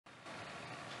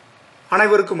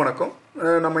அனைவருக்கும் வணக்கம்.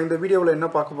 நம்ம இந்த வீடியோவில் என்ன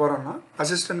பார்க்க போகிறோம்னா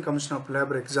assistant commissioner of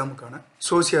labour எக்ஸாமுக்கான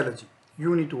sociology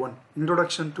unit 1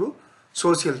 introduction to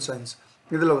social science.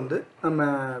 இதில் நம்ம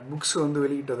புக்ஸ்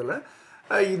வெளியிட்டதில்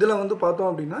இதில் பார்த்தோம்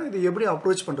அப்படின்னா இது எப்படி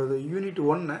அப்ரோச் பண்ணுறது, யூனிட்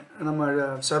 1 நம்ம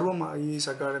சர்வம் ஐஏஎஸ்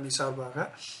அகாடமி சார்பாக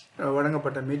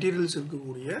வழங்கப்பட்ட மெட்டீரியல்ஸ்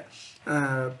இருக்கக்கூடிய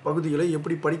பகுதிகளை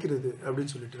எப்படி படிக்கிறது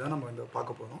அப்படின்னு சொல்லிட்டு தான் நம்ம இந்த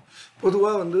பார்க்க போகிறோம்.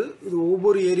 பொதுவாக இது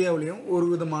ஒவ்வொரு ஏரியாவிலையும் ஒரு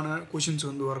விதமான கொஷின்ஸ்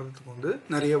வர்றதுக்கு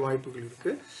நிறைய வாய்ப்புகள்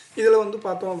இருக்குது. இதில்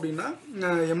பார்த்தோம் அப்படின்னா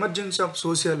எமர்ஜென்சி ஆஃப்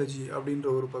சோசியாலஜி அப்படின்ற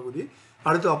ஒரு பகுதி,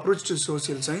 அடுத்து அப்ரோச் டு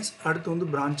சோசியல் சயின்ஸ்,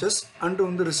 அடுத்து பிரான்ச்சஸ்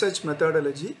அண்ட் ரிசர்ச்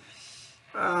மெத்தடாலஜி,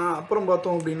 அப்புறம்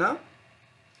பார்த்தோம் அப்படின்னா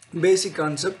basic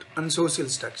concept and social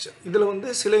structure.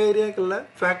 இதில் சில ஏரியாக்களில்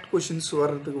ஃபேக்ட் கொஷின்ஸ்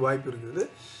வர்றதுக்கு வாய்ப்பு இருக்குது.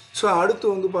 ஸோ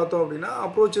அடுத்து பார்த்தோம் அப்படின்னா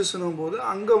அப்ரோச்சஸ்னும் போது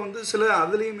அங்கே சில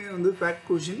அதுலேயுமே ஃபேக்ட்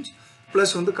கொஷின்ஸ்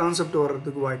ப்ளஸ் கான்செப்ட்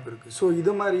வர்றதுக்கு வாய்ப்பு இருக்குது. ஸோ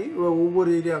இது மாதிரி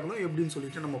ஒவ்வொரு ஏரியாக்களும் எப்படின்னு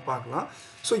சொல்லிட்டு நம்ம பார்க்கலாம்.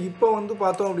 ஸோ இப்போ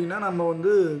பார்த்தோம் அப்படின்னா நம்ம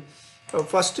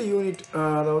ஃபஸ்ட்டு யூனிட்,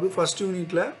 அதாவது ஃபஸ்ட்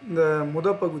யூனிட்டில்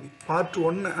இந்த பகுதி பார்ட்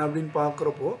 1 அப்படின்னு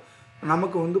பார்க்குறப்போ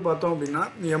நமக்கு பார்த்தோம் அப்படின்னா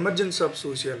எமர்ஜென்சி ஆஃப்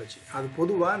சோசியாலஜி. அது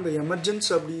பொதுவாக இந்த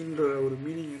எமர்ஜென்சி அப்படின்ற ஒரு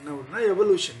மீனிங் என்ன வருதுன்னா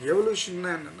எவல்யூஷன்னா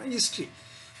என்னென்னா ஹிஸ்ட்ரி.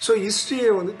 ஸோ ஹிஸ்ட்ரியை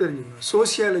தெரிஞ்சுக்கணும்,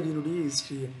 சோசியாலஜினுடைய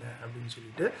ஹிஸ்ட்ரி என்ன அப்படின்னு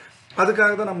சொல்லிட்டு.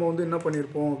 அதுக்காக தான் நம்ம என்ன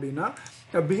பண்ணியிருப்போம் அப்படின்னா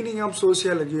பிகினிங் ஆஃப்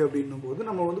சோசியாலஜி அப்படின்னும் போது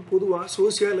நம்ம பொதுவாக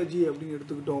சோசியாலஜி அப்படின்னு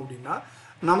எடுத்துக்கிட்டோம் அப்படின்னா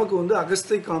நமக்கு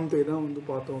அகஸ்தை காம்தே தான்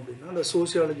பார்த்தோம் அப்படின்னா அந்த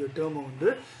சோசியாலஜி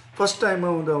டேர்மை ஃபஸ்ட்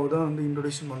டைமாக அவர் தான்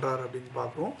இன்ட்ரொடியூஷன் பண்ணுறாரு அப்படின்னு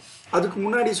பார்க்குறோம். அதுக்கு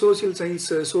முன்னாடி சோசியல் சயின்ஸ்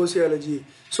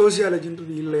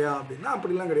சோசியாலஜின்றது இல்லையா அப்படின்னா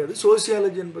அப்படிலாம் கிடையாது.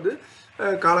 சோசியாலஜி என்பது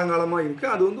காலங்காலமாக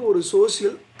இருக்குது. அது ஒரு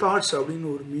சோசியல் தாட்ஸ் அப்படின்னு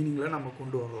ஒரு மீனிங்கில் நம்ம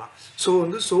கொண்டு வரலாம். ஸோ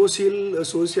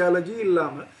சோசியாலஜி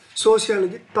இல்லாமல்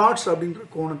சோசியாலஜி தாட்ஸ் அப்படின்ற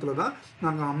கோணத்தில் தான்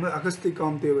நாங்கள் அகஸ்தை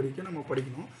காம்தே வரைக்கும் நம்ம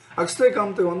படிக்கணும். அகஸ்தை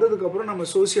காம்தே வந்ததுக்கப்புறம் நம்ம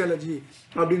சோசியாலஜி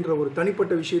அப்படின்ற ஒரு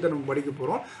தனிப்பட்ட விஷயத்தை நம்ம படிக்க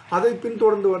போகிறோம். அதை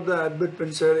பின்தொடர்ந்து வந்த Albert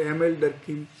Spencer, Emil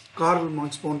டர்கீம், Karl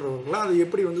Marx போன்றவர்களாம் அதை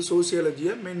எப்படி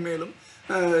சோசியாலஜியை மென்மேலும்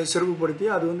சிறப்புப்படுத்தி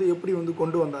அது எப்படி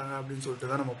கொண்டு வந்தாங்க அப்படின்னு சொல்லிட்டு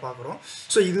தான் நம்ம பார்க்குறோம்.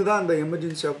 ஸோ இதுதான் அந்த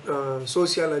எமர்ஜென்சி ஆஃப்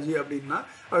சோசியாலஜி அப்படின்னா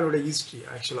அதனுடைய ஹிஸ்ட்ரி.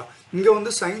 ஆக்சுவலாக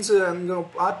இங்கே சயின்ஸு அங்கே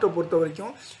பார்ட்டை பொறுத்த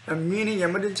வரைக்கும் மீனிங்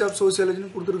எமர்ஜென்சி ஆஃப்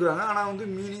சோசியாலஜின்னு கொடுத்துருக்குறாங்க. ஆனால்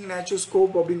மீனிங் நேச்சுரல்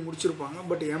ஸ்கோப் அப்படின்னு முடிச்சிருப்பாங்க.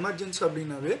 பட் எமர்ஜென்சி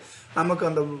அப்படின்னாவே நமக்கு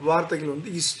அந்த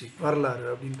வார்த்தைகள் ஹிஸ்ட்ரி, வரலாறு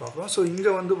அப்படின்னு பார்க்குறோம். ஸோ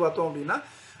இங்கே பார்த்தோம் அப்படின்னா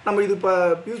நம்ம இது இப்போ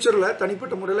ஃப்யூச்சரில்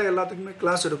தனிப்பட்ட முறையில் எல்லாத்துக்குமே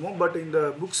கிளாஸ் எடுப்போம். பட் இந்த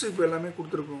புக்ஸ் இப்போ எல்லாமே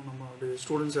கொடுத்துருக்கோம் நம்மளுடைய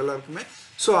ஸ்டூடெண்ட்ஸ் எல்லாருக்குமே.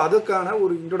 ஸோ அதுக்கான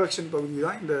ஒரு இன்ட்ரொடக்ஷன் பகுதி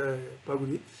தான் இந்த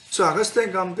பகுதி. ஸோ அகஸ்தை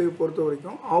காம்தேவை பொறுத்த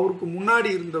வரைக்கும் அவருக்கு முன்னாடி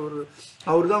இருந்தவர்,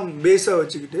 அவர் தான் பேஸாக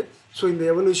வச்சுக்கிட்டு ஸோ இந்த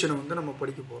எவல்யூஷனை நம்ம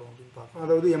படிக்க போகிறோம் அப்படின்னு பார்ப்போம்,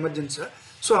 அதாவது எமர்ஜென்சியை.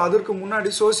 ஸோ அதற்கு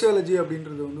முன்னாடி சோசியாலஜி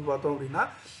அப்படின்றது பார்த்தோம் அப்படின்னா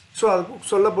ஸோ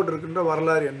அதுக்கு சொல்லப்பட்டிருக்கின்ற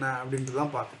வரலாறு என்ன அப்படின்றது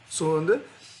தான் பார்க்கணும். ஸோ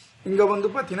இங்கே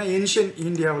பார்த்தீங்கன்னா ஏன்ஷியன்ட்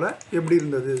இந்தியாவில் எப்படி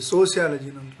இருந்தது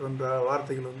சோசியாலஜின்ற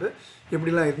வார்த்தைகள்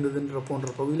எப்படிலாம் இருந்ததுன்ற போன்ற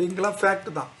பகுதியில் இங்கெல்லாம் ஃபேக்ட்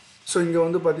தான். ஸோ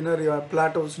இங்கே பார்த்தீங்கன்னா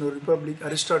பிளாட்டோஸ் ரிப்பப்ளிக்,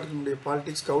 அரிஸ்டாட்டிலுடைய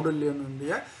பாலிடிக்ஸ்,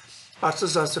 கௌடல்யனுடைய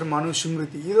அர்த்தசாஸ்திரம், மனு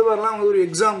ஸ்மிருதி, இது வரலாம் ஒரு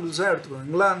எக்ஸாம்பிள்ஸாக எடுத்துக்கலாம்.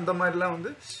 இங்கெல்லாம் அந்த மாதிரிலாம்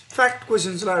ஃபேக்ட்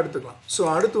கொஷின்ஸ்லாம் எடுத்துக்கலாம். ஸோ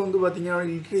அடுத்து பார்த்தீங்கன்னா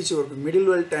லிட்ரேச்சர் இருக்கும்,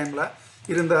 மிடில் டைமில்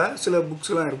இருந்த சில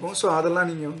புக்ஸ்லாம் இருக்கும். ஸோ அதெல்லாம்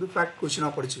நீங்கள் ஃபேக்ட்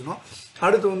கொஷினாக படிச்சுக்கணும்.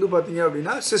 அடுத்து பார்த்தீங்க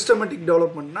அப்படின்னா சிஸ்டமேட்டிக்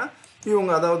டெவலப்மெண்ட்னா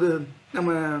இவங்க, அதாவது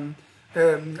நம்ம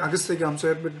அகஸ்தை காம்தே,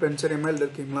 எல்பர்ட் ஸ்பென்சர், எமில்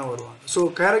டர்கீம்லாம் வருவாங்க. So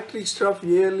characteristics half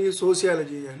yearly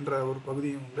sociology என்ற ஒரு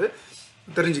பகுதியும்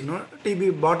தெரிஞ்சுக்கணும். டிபி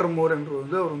பாட்டர்மோர் என்று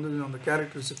அவர் அந்த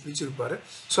கேரக்டர்ஸை பிரிச்சிருப்பார்.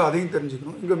 ஸோ அதையும்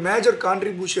தெரிஞ்சுக்கணும். இங்கே மேஜர்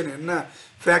கான்ட்ரிபியூஷன் என்ன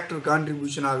ஃபேக்டர்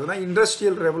கான்ட்ரிபியூஷன் ஆகுதுன்னா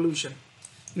இண்டஸ்ட்ரியல் ரெவல்யூஷன்,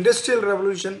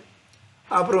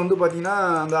 அப்புறம் பார்த்தீங்கன்னா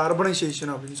அந்த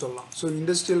அர்பனைசேஷன் அப்படின்னு சொல்லலாம். ஸோ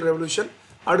இண்டஸ்ட்ரியல் ரெவல்யூஷன்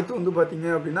அடுத்து பார்த்தீங்க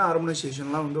அப்படின்னா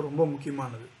அர்பனைசேஷன்லாம் ரொம்ப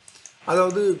முக்கியமானது.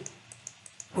 அதாவது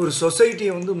ஒரு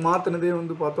சொசைட்டியை மாற்றினதே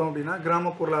பார்த்தோம் அப்படின்னா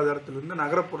கிராம பொருளாதாரத்திலிருந்து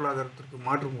நகர பொருளாதாரத்திற்கு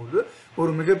மாற்றும்போது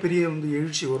ஒரு மிகப்பெரிய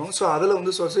எழுச்சி வரும். ஸோ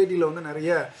அதில் சொசைட்டியில்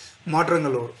நிறைய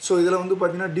மாற்றங்கள் வரும். ஸோ இதில்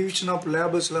பார்த்தீங்கன்னா டிவிஷன் ஆஃப்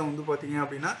லேபர்ஸ்லாம் பார்த்தீங்க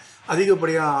அப்படின்னா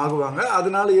அதிகப்படியாக ஆகுவாங்க.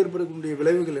 அதனால் ஏற்படக்கூடிய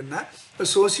விளைவுகள் என்ன,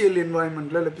 சோசியல்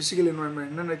என்வாயன்மெண்ட்டில் இல்லை ஃபிசிக்கல்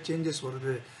என்வாயன்மெண்ட் என்னென்ன சேஞ்சஸ்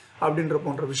வருது அப்படின்ற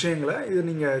போன்ற விஷயங்களை இதை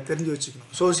நீங்கள் தெரிஞ்சு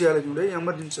வச்சுக்கணும் சோசியாலஜியுடைய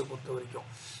எமர்ஜென்சியை பொறுத்த வரைக்கும்.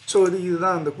 ஸோ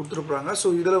இதுதான் கொடுத்துருக்குறாங்க. ஸோ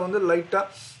இதில்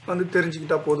லைட்டாக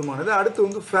தெரிஞ்சுக்கிட்டா போதுமானது.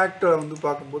 அடுத்து ஃபேக்டை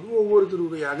பார்க்கும்போது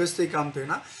ஒவ்வொருத்தருடைய அகஸ்தை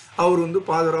காம்தேனா அவர்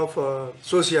ஃபாதர் ஆஃப்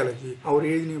சோசியாலஜி, அவர்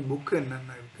எழுதின புக்கு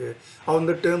என்னென்ன இருக்குது,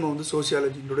 அவர் டேர்மை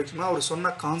சோசியாலஜி இன்ட்ரோடக்ஷன், அவர்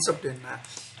சொன்ன கான்செப்ட் என்ன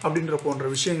அப்படின்ற போன்ற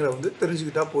விஷயங்களை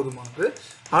தெரிஞ்சுக்கிட்டா போதுமானது.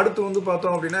 அடுத்து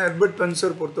பார்த்தோம் அப்படின்னா எல்பர்ட்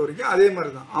ஸ்பென்சர் பொறுத்த வரைக்கும் அதே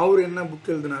மாதிரி தான். அவர் என்ன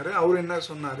புக் எழுதினார், அவர் என்ன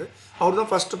சொன்னார், அவர் தான்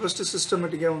ஃபஸ்ட்டு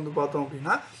சிஸ்டமேட்டிக்காக பார்த்தோம்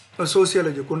அப்படின்னா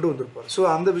சோசியாலஜி கொண்டு வந்திருப்பார். ஸோ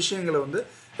அந்த விஷயங்களை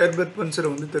எல்பர்ட் ஸ்பென்சரை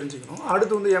தெரிஞ்சுக்கணும்.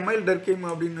 அடுத்து எமில் டர்கீம்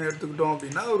அப்படின்னு எடுத்துக்கிட்டோம்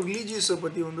அப்படின்னா ஒரு ரிலீஜியஸை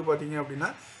பற்றி பார்த்தீங்க அப்படின்னா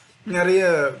நிறைய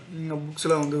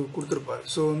புக்ஸ்லாம் வந்து கொடுத்துருப்பாரு.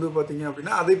 ஸோ வந்து பார்த்தீங்க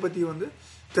அப்படின்னா அதை பற்றி வந்து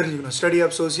தெரிஞ்சுக்கணும். Study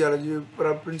of sociology,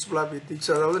 principal of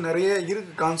ethics, அதாவது நிறைய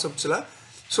இருக்குது கான்செப்ட்ஸில்.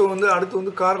 ஸோ வந்து அடுத்து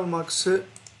வந்து கார்ல் மார்க்ஸு,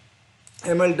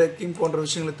 எம்எல் டர்கீம் போன்ற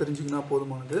விஷயங்களை தெரிஞ்சுக்கினா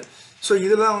போதுமானது. ஸோ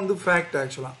இதெல்லாம் வந்து ஃபேக்ட்.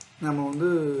 ஆக்சுவலாக நம்ம வந்து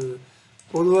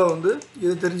பொதுவாக வந்து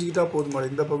இதை தெரிஞ்சுக்கிட்டா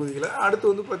போதுமானது இந்த பகுதியில். அடுத்து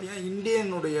வந்து பார்த்திங்கன்னா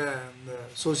இந்தியனுடைய இந்த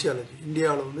சோசியாலஜி,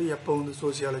 இந்தியாவில் வந்து எப்போ வந்து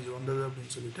சோசியாலஜி வந்தது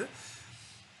அப்படின்னு சொல்லிட்டு.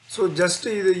 ஸோ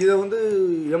ஜஸ்ட்டு இதை வந்து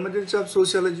எமர்ஜென்சி ஆஃப்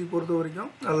சோசியாலஜி பொறுத்த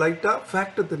வரைக்கும் லைட்டாக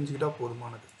ஃபேக்டை தெரிஞ்சுக்கிட்டா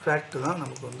போதுமானது. ஃபேக்ட்டு தான்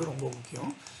நமக்கு வந்து ரொம்ப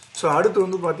முக்கியம். ஸோ அடுத்து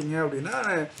வந்து பார்த்திங்க அப்படின்னா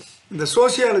இந்த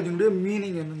சோசியாலஜினுடைய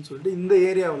மீனிங் என்னன்னு சொல்லிட்டு இந்த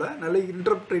ஏரியாவில் நல்லா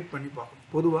இன்டர்பிரேட் பண்ணி பார்க்கணும்.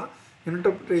 பொதுவாக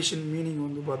இன்டர்பிரேஷன் மீனிங்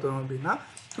வந்து பார்த்தோம் அப்படின்னா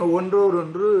ஒன்று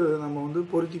நம்ம வந்து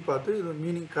பொருத்தி பார்த்து இது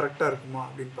மீனிங் கரெக்டாக இருக்குமா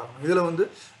அப்படின்னு பார்க்கணும். இதில் வந்து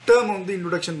டேர்ம் வந்து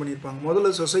இன்ட்ரொடக்ஷன் பண்ணியிருப்பாங்க.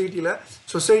 முதல்ல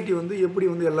சொசைட்டி வந்து எப்படி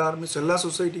வந்து எல்லாருமே எல்லா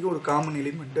சொசைட்டிக்கும் ஒரு காமன்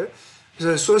எலிமெண்ட்டு.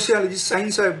 சோசியாலஜி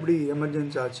சயின்ஸாக எப்படி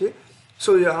எமர்ஜென்சி ஆச்சு.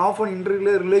 ஸோ ஆஃபன்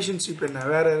இன்டர்வியூல ரிலேஷன்ஷிப் என்ன,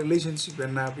 வேறு ரிலேஷன்ஷிப்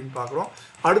என்ன அப்படின்னு பார்க்குறோம்.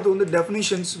 அடுத்து வந்து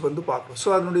டெஃபினிஷன்ஸ் வந்து பார்க்குறோம். ஸோ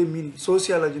அதனுடைய மீனிங்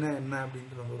சோசியாலஜினா என்ன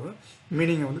அப்படின்ற ஒரு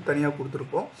மீனிங்கை வந்து தனியாக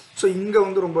கொடுத்துருப்போம். ஸோ இங்கே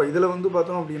வந்து ரொம்ப இதில் வந்து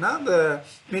பார்த்தோம் அப்படின்னா அந்த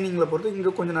மீனிங்கில் பொறுத்து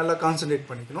இங்கே கொஞ்சம் நல்லா கான்சன்ட்ரேட்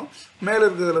பண்ணிக்கணும். மேலே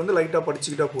இருக்கிறதுல வந்து லைட்டாக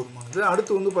படிச்சுக்கிட்டா போதுமானது.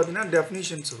 அடுத்து வந்து பார்த்திங்கன்னா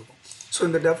டெஃபினிஷன்ஸ் இருக்கும். ஸோ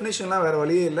இந்த டெஃபினிஷன்லாம் வேறு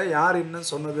வழியே இல்லை. யார் என்ன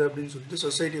சொன்னது அப்படின்னு சொல்லிட்டு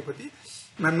சொசைட்டியை பற்றி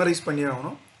மெமரைஸ் பண்ணி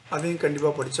ஆகணும். அதையும்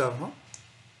கண்டிப்பாக படித்தாகணும்.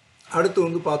 அடுத்து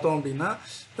வந்து பார்த்தோம் அப்படின்னா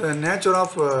நேச்சர்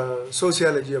ஆஃப்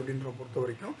சோசியாலஜி அப்படின்ற பொறுத்த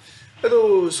வரைக்கும் அது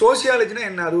சோசியாலஜினா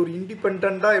என்ன, அது ஒரு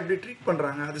இண்டிபெண்ட்டாக எப்படி ட்ரீட்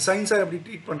பண்ணுறாங்க, அது சயின்ஸாக எப்படி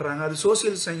ட்ரீட் பண்ணுறாங்க, அது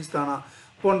சோசியல் சயின்ஸ் தானா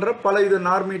போன்ற பல இது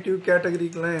நார்மேட்டிவ்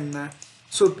கேட்டகரிக்கெலாம் என்ன.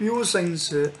 ஸோ பியூர்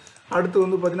சயின்ஸு, அடுத்து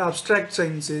வந்து பார்த்திங்கன்னா அப்ட்ராக்ட்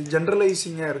சயின்ஸு,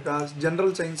 ஜென்ரலைசிங்காக இருக்கா,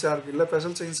 ஜென்ரல் சயின்ஸாக இருக்குது, இல்லை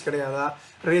ஸ்பெஷல் சயின்ஸ் கிடையாதா,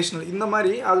 ரேஷனல், இந்த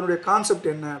மாதிரி அதனுடைய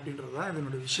கான்செப்ட் என்ன அப்படின்றது தான்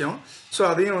இதனுடைய விஷயம். ஸோ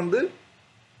அதையும் வந்து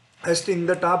ஜஸ்ட்டு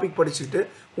இந்த டாபிக் படிச்சுக்கிட்டு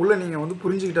உள்ளே நீங்கள் வந்து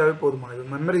புரிஞ்சுக்கிட்டாவே போதுமானது.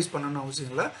 மெமரைஸ் பண்ணணும்னு அவசியம்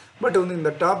இல்லை. பட் வந்து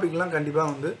இந்த டாப்பிக்லாம் கண்டிப்பாக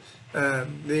வந்து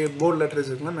போர்டு லெட்டர்ஸ்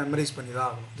இருக்குலாம் மெமரைஸ் பண்ணி தான்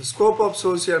ஆகணும். இந்த scope of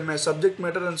subject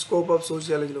matter and scope of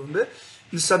சோசியாலஜியில் வந்து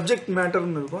இந்த சப்ஜெக்ட்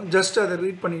மேட்டர்னு இருக்கும். ஜஸ்ட் அதை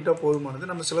ரீட் பண்ணிக்கிட்டால்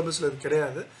போதுமானது. நம்ம சிலபஸில் அது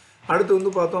கிடையாது. அடுத்து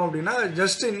வந்து பார்த்தோம் அப்படின்னா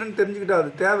ஜஸ்ட் என்னென்னு தெரிஞ்சுக்கிட்டா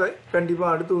அது தேவை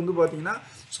கண்டிப்பாக. அடுத்து வந்து பார்த்திங்கன்னா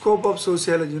ஸ்கோப் ஆஃப்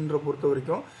சோசியாலஜின்ற பொறுத்த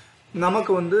வரைக்கும்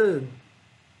நமக்கு வந்து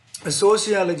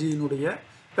சோசியாலஜியினுடைய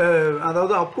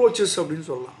அதாவது அப்ரோச்சஸ் அப்படின்னு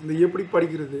சொல்லலாம். இந்த எப்படி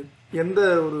படிக்கிறது, எந்த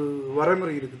ஒரு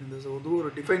வரைமுறை இருக்குது, இந்த வந்து ஒரு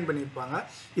டிஃபைன் பண்ணியிருப்பாங்க,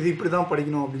 இது இப்படி தான்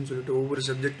படிக்கணும் அப்படின்னு சொல்லிட்டு ஒவ்வொரு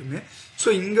சப்ஜெக்ட்டுமே. ஸோ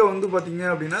இங்கே வந்து பார்த்திங்க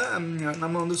அப்படின்னா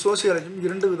நம்ம வந்து சோசியாலஜி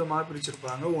 2 விதமாக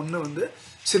பிரிச்சிருப்பாங்க. ஒன்று வந்து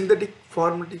சிந்தட்டிக்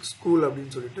ஃபார்மட்டிக் ஸ்கூல்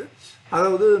அப்படின்னு சொல்லிட்டு,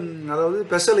 அதாவது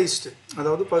ஸ்பெஷலைஸ்டு,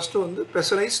 அதாவது ஃபஸ்ட்டு வந்து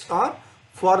ஸ்பெஷலைஸ்ட் ஆர்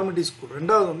ஃபார்மட்டிக் ஸ்கூல்,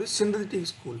 ரெண்டாவது வந்து சிந்தட்டிக்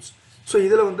ஸ்கூல்ஸ். ஸோ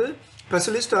இதில் வந்து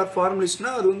ஸ்பெஷலிஸ்ட் ஆர்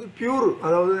ஃபார்மலிஸ்ட்னால் அது வந்து பியூர்,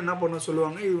 அதாவது என்ன பண்ண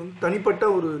சொல்லுவாங்க, இது வந்து தனிப்பட்ட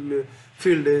ஒரு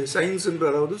ஃபீல்டு. சயின்ஸுன்ற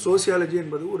அதாவது சோசியாலஜி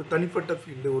என்பது ஒரு தனிப்பட்ட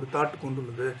ஃபீல்டு, ஒரு தாட்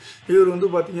கொண்டுள்ளது. இவர் வந்து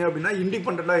பார்த்திங்க அப்படின்னா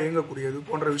இண்டிபெண்ட்டாக இயங்கக்கூடியது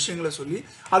போன்ற விஷயங்களை சொல்லி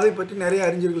அதை பற்றி நிறைய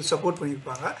அறிஞர்கள் சப்போர்ட்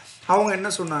பண்ணியிருப்பாங்க. அவங்க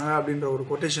என்ன சொன்னாங்க அப்படின்ற ஒரு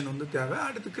கொட்டேஷன் வந்து தேவை.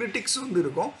 அடுத்து கிரிட்டிக்ஸ் வந்து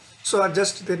இருக்கும். ஸோ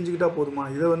ஜஸ்ட் தெரிஞ்சுக்கிட்டால் போதுமா.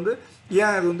 இதை வந்து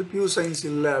ஏன் அது வந்து பியூர் சயின்ஸ்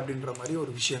இல்லை அப்படின்ற மாதிரி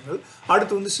ஒரு விஷயங்கள்.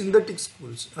 அடுத்து வந்து சிந்தட்டிக்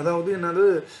ஸ்கூல்ஸ், அதாவது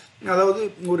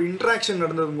ஒரு இன்ட்ராக்ஷன்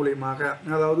நடந்தது மூலயமாக,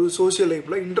 அதாவது சோசியல்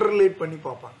லைஃப்பில் இன்டர்ரிலேட் பண்ணி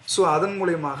பார்ப்பாங்க. ஸோ அதன்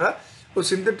மூலயமாக ஒரு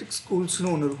சிந்தட்டிக் ஸ்கூல்ஸ்னு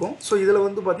ஒன்று இருக்கும். ஸோ இதில்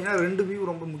வந்து பார்த்திங்கன்னா 2 வியூ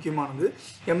ரொம்ப முக்கியமானது.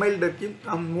 ML டர்கீம்,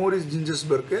 Morris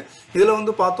ஜிஞ்சஸ்பர்க்கு. இதில்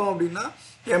வந்து பார்த்தோம் அப்படின்னா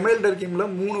எம்எல் டர்கீமில்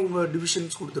 3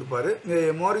 டிவிஷன்ஸ் கொடுத்துருப்பாரு.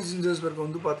 மோரிஸ் ஜிஞ்சஸ்பர்க்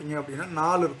வந்து பார்த்திங்க அப்படின்னா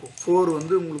 4 இருக்கும், 4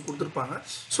 வந்து உங்களுக்கு கொடுத்துருப்பாங்க.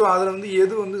 ஸோ அதில் வந்து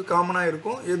எது வந்து காமனாக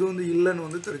இருக்கும், எது வந்து இல்லைன்னு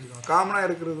வந்து தெரிஞ்சுக்கணும். காமனாக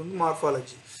இருக்கிறது வந்து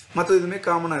மார்ஃபாலஜி, மற்ற எதுவுமே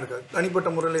காமனாக இருக்காது, தனிப்பட்ட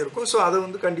முறையில் இருக்கும். ஸோ அதை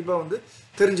வந்து கண்டிப்பாக வந்து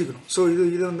தெரிஞ்சுக்கணும். ஸோ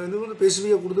இது வந்து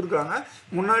ஸ்பெசிஃபிக்காக கொடுத்துருக்காங்க.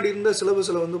 முன்னாடி இருந்த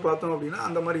சிலபஸில் வந்து பார்த்தோம் அப்படின்னா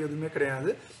அந்த மாதிரி எதுவுமே கிடையாது.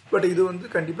 பட் இது வந்து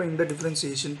கண்டிப்பாக இந்த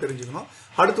டிஃப்ரென்சியேஷன் தெரிஞ்சுக்கணும்.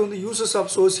 அடுத்து வந்து யூசஸ் ஆஃப்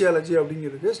சோசியாலஜி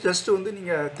அப்படிங்கிறது ஜஸ்ட் வந்து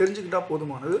நீங்கள் தெரிஞ்சுக்கிட்டால்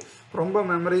போதுமானது. ரொம்ப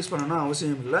மெமரைஸ் பண்ணணும்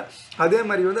அவசியம் இல்லை. அதே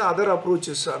மாதிரி வந்து அதர்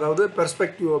அப்ரோச்சஸ், அதாவது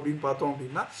பெர்ஸ்பெக்டிவ் அப்படின்னு பார்த்தோம்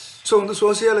அப்படின்னா ஸோ வந்து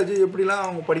சோசியாலஜி எப்படிலாம்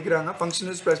அவங்க படிக்கிறாங்க,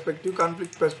 ஃபங்க்ஷனல்ஸ் perspective,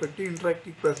 conflict perspective,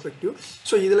 interactive perspective.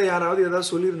 So இதில் யாராவது ஏதாவது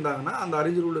சொல்லியிருந்தாங்கன்னா அந்த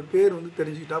அறிஞர்களோட பேர் வந்து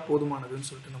தெரிஞ்சுக்கிட்டால் போதுமானதுன்னு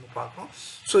சொல்லிட்டு நம்ம பார்க்கணும்.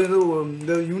 ஸோ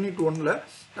இந்த யூனிட்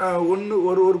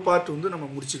 1ல் ஒரு பார்ட் வந்து நம்ம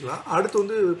முடிச்சுக்கலாம். அடுத்து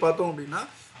வந்து பார்த்தோம் அப்படின்னா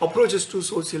அப்ரோச்சஸ் டு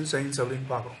சோசியல் சயின்ஸ் அப்படின்னு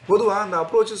பார்க்குறோம். பொதுவாக அந்த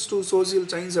அப்ரோச்சஸ் டு சோசியல்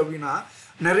சயின்ஸ் அப்படின்னா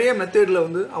நிறைய மெத்தடில்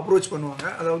வந்து அப்ரோச் பண்ணுவாங்க.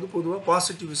 அதாவது பொதுவாக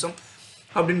பாசிட்டிவிசம்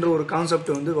அப்படின்ற ஒரு கான்செப்ட்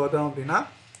வந்து பார்த்தோம் அப்படின்னா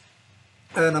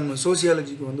நம்ம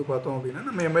சோசியாலஜிக்கு வந்து பார்த்தோம் அப்படின்னா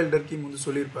நம்ம எம்எல் டர்கீம் வந்து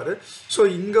சொல்லியிருப்பாரு. ஸோ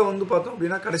இங்கே வந்து பார்த்தோம்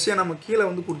அப்படின்னா கடைசியாக நம்ம கீழே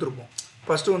வந்து கொடுத்துருப்போம்.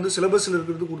 ஃபஸ்ட்டு வந்து சிலபஸில்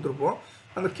இருக்கிறது கொடுத்துருப்போம்.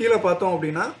 அந்த கீழே பார்த்தோம்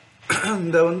அப்படின்னா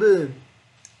இந்த வந்து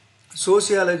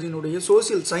சோசியாலஜினுடைய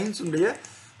சோசியல் சயின்ஸுடைய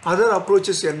அதர்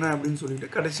அப்ரோச்சஸ் என்ன அப்படின்னு சொல்லிட்டு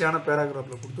கடைசியான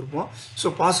பேராகிராஃபில் கொடுத்துருப்போம். ஸோ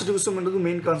பாசிட்டிவிசம் என்றது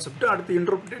மெயின் கான்செப்ட். அடுத்து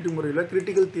இன்டர்பிரேட்டிவ் முறையில்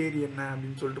கிரிட்டிக்கல் தியரி என்ன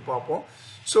அப்படின்னு சொல்லிட்டு பார்ப்போம்.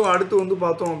 ஸோ அடுத்து வந்து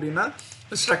பார்த்தோம் அப்படின்னா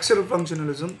ஸ்ட்ரக்சரல்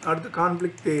ஃபங்க்ஷனலிசம், அடுத்து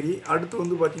கான்ஃப்ளிக்ட் தேரி, அடுத்து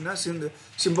வந்து பார்த்தீங்கன்னா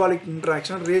சிம்பாலிக்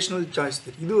இன்ட்ராக்ஷன், ரேஷனல் சாய்ஸ்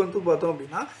தேரி. இது வந்து பார்த்தோம்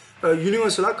அப்படின்னா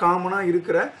யூனிவர்சலாக காமனாக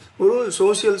இருக்கிற ஒரு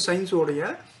சோசியல் சயின்ஸோடைய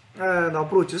அந்த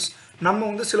அப்ரோச்சஸ். நம்ம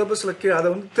வந்து சிலபஸில் அதை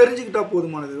வந்து தெரிஞ்சுக்கிட்டா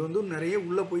போதுமானது. இது வந்து நிறைய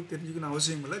உள்ளே போய் தெரிஞ்சுக்கணும்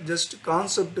அவசியம் இல்லை. ஜஸ்ட்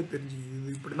கான்செப்ட் தெரிஞ்சுக்கணும்,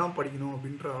 இது இப்படி தான் படிக்கணும்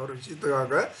அப்படின்ற ஒரு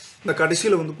விஷயத்துக்காக இந்த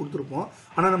கடைசியில் வந்து கொடுத்துருப்போம்.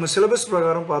 ஆனால் நம்ம சிலபஸ்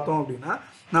பிரகாரம் பார்த்தோம் அப்படின்னா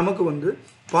நமக்கு வந்து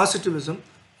positivism,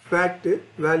 fact,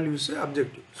 values,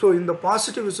 objective. So இந்த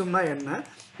பாசிட்டிவிசம்னா என்ன,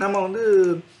 நம்ம வந்து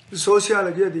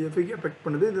சோசியாலஜி அது எஃபெக்ட்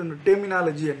பண்ணுது, இது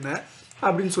டெர்மினாலஜி என்ன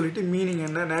அப்படின்னு சொல்லிட்டு மீனிங்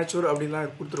என்ன, நேச்சுரல்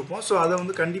அப்படின்லாம் கொடுத்துருப்போம். ஸோ அதை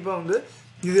வந்து கண்டிப்பாக வந்து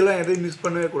இதெல்லாம் எதையும் மிஸ்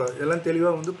பண்ணவே கூடாது, எல்லாம்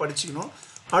தெளிவாக வந்து படிச்சுக்கணும்.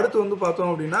 அடுத்து வந்து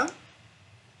பார்த்தோம் அப்படின்னா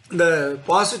இந்த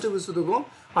பாசிட்டிவிசத்துக்கும்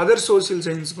அதர் சோசியல்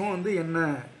சயின்ஸுக்கும் வந்து என்ன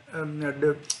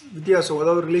வித்தியாசம்,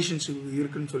 அதாவது ரிலேஷன்ஷிப்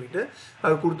இருக்குதுன்னு சொல்லிட்டு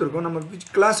அது கொடுத்துருக்கோம். நம்ம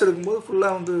கிளாஸ் எடுக்கும்போது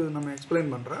ஃபுல்லாக வந்து நம்ம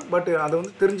எக்ஸ்பிளைன் பண்ணுறேன். பட் அதை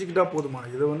வந்து தெரிஞ்சுக்கிட்டால்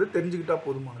போதுமானது, இதை வந்து தெரிஞ்சுக்கிட்டால்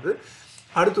போதுமானது.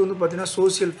 அடுத்து வந்து பார்த்தீங்கன்னா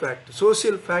சோசியல் ஃபேக்ட்.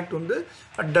 சோசியல் ஃபேக்ட் வந்து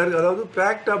அதாவது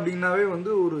ஃபேக்ட் அப்படின்னாவே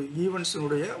வந்து ஒரு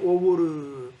ஈவெண்ட்ஸினுடைய ஒவ்வொரு,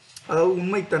 அதாவது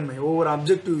உண்மைத்தன்மை, ஒவ்வொரு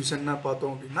அப்ஜெக்டிவ்ஸ் என்ன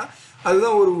பார்த்தோம் அப்படின்னா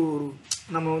அதுதான் ஒரு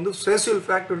நம்ம வந்து சோசியல்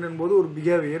ஃபேக்ட் போது ஒரு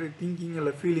பிஹேவியர், திங்கிங்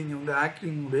இல்லை ஃபீலிங் வந்து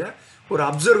ஆக்டிங்குடைய ஒரு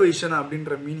அப்சர்வேஷன்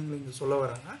அப்படின்ற மீனிங்கில் இங்கே சொல்ல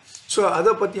வராங்க. ஸோ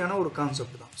அதை பற்றியான ஒரு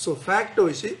கான்செப்ட் தான். ஸோ ஃபேக்டை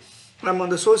வச்சு நம்ம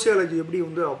அந்த சோசியாலஜி எப்படி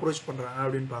வந்து அப்ரோச் பண்ணுறாங்க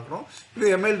அப்படின்னு பார்க்குறோம். இது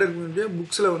எம்எல் டர்க்கினுடைய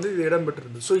புக்ஸில் வந்து இது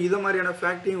இடம்பெற்றிருந்து. ஸோ இதை மாதிரியான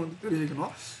ஃபேக்டையும் வந்து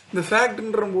தெரிஞ்சுக்கணும். இந்த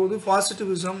ஃபேக்ட்ன்ற போது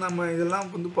பாசிட்டிவிசம் நம்ம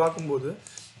இதெல்லாம் வந்து பார்க்கும்போது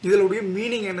இதனுடைய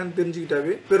மீனிங் என்னன்னு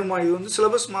தெரிஞ்சுக்கிட்டாவே பெரும்பாலும் இது வந்து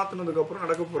சிலபஸ் மாற்றினதுக்கப்புறம்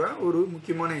நடக்க போகிற ஒரு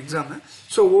முக்கியமான எக்ஸாமு.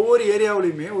 ஸோ ஒவ்வொரு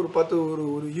ஏரியாவிலையுமே ஒரு 10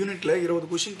 ஒரு யூனிட்டில் 20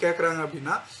 கொஷின் கேட்குறாங்க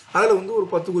அப்படின்னா அதில் வந்து ஒரு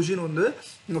 10 கொஷின் வந்து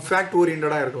ஃபேக்ட்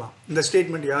ஓரியன்டாக இருக்கலாம். இந்த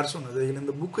ஸ்டேட்மெண்ட் யார் சொன்னது, இல்லை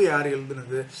இந்த புக்கு யார்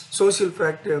எழுதுனது, சோசியல்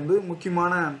ஃபேக்ட் வந்து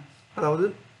முக்கியமான, அதாவது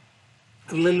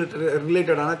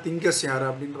ரிலேட்டடான திங்கர்ஸ்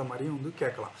யார் அப்படின்ற மாதிரியும் வந்து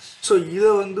கேட்கலாம். ஸோ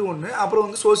இதை வந்து ஒன்று. அப்புறம்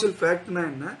வந்து சோசியல் ஃபேக்ட்னா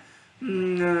என்ன,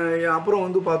 அப்புறம்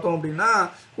வந்து பார்த்தோம் அப்படின்னா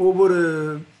ஒவ்வொரு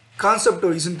கான்செப்ட்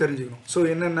வைஸ்ன்னு தெரிஞ்சுக்கணும். ஸோ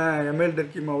என்னென்ன எம்எல்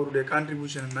டர்க்கிம் அவருடைய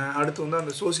கான்ட்ரிபியூஷன் என்ன, அடுத்து வந்து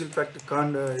அந்த சோசியல் ஃபேக்ட்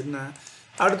என்ன,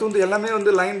 அடுத்து வந்து எல்லாமே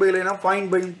வந்து லைன் பை லைனாக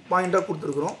பாயிண்ட் பை பாயிண்ட்டாக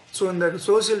கொடுத்துருக்குறோம். ஸோ இந்த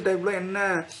சோசியல் டைப்பில் என்ன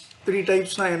 3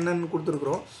 டைப்ஸ்னால் என்னென்னு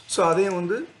கொடுத்துருக்குறோம். ஸோ அதையும்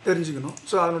வந்து தெரிஞ்சுக்கணும்.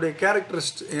 ஸோ அதனுடைய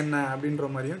கேரக்டரிஸ்ட் என்ன அப்படின்ற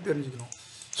மாதிரியும் தெரிஞ்சுக்கணும்.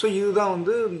 ஸோ இதுதான்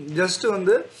வந்து ஜஸ்ட்டு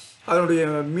வந்து அதனுடைய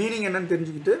மீனிங் என்னன்னு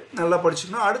தெரிஞ்சுக்கிட்டு நல்லா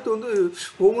படிச்சுக்கணும். அடுத்து வந்து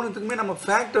ஒவ்வொன்றுத்துக்குமே நம்ம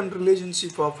fact and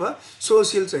relationship of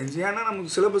social science, ஏன்னா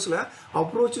நமக்கு சிலபஸில்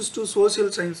அப்ரோச்சஸ் டு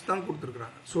சோசியல் சயின்ஸ் தான்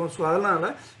கொடுத்துருக்குறாங்க. ஸோ அதனால்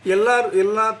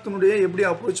எல்லாத்தினுடைய எப்படி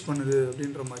அப்ரோச் பண்ணுது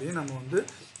அப்படின்ற மாதிரியே நம்ம வந்து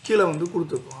கீழே வந்து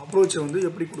கொடுத்துருக்கோம். அப்ரோச்சை வந்து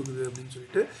எப்படி கொடுக்குது அப்படின்னு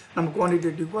சொல்லிட்டு நம்ம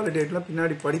குவான்டிடேட்டிவ் குவாலிட்டேட்டிவ்லாம்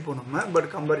பின்னாடி படிப்போம் நம்ம, பட்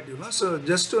கம்பேரிட்டிவ்லாம். ஸோ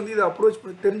ஜஸ்ட் வந்து இதை அப்ரோச்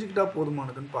பண்ணி தெரிஞ்சுக்கிட்டா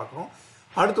போதுமானதுன்னு பார்க்குறோம்.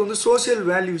 அடுத்து வந்து சோசியல்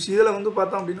வேல்யூஸ். இதில் வந்து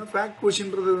பார்த்தோம் அப்படின்னா ஃபேக்ட்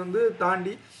கொஷின்றது வந்து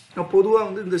தாண்டி பொதுவாக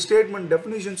வந்து இந்த ஸ்டேட்மெண்ட்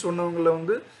டெஃபினிஷன் சொன்னவங்களில்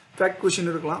வந்து ஃபேக்ட் கொஷின்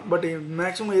இருக்கலாம். பட்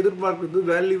மேக்ஸிமம் எதிர்பார்க்குறது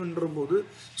வேல்யூன்ற போது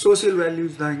சோசியல்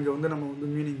வேல்யூஸ் தான் இங்கே வந்து நம்ம வந்து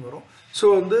மீனிங் வரும். ஸோ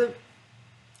வந்து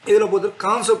இதில் பொறுத்த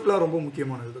கான்செப்ட்லாம் ரொம்ப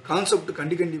முக்கியமானது. கான்செப்ட்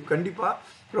கண்டிப்பாக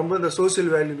ரொம்ப இந்த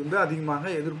சோசியல் வேல்யூ வந்து அதிகமாக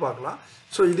எதிர்பார்க்கலாம்.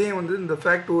 ஸோ இதையும் வந்து இந்த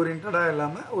ஃபேக்ட் ஓரியன்டாக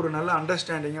இல்லாமல் ஒரு நல்ல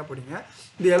அண்டர்ஸ்டாண்டிங்காக படிங்க.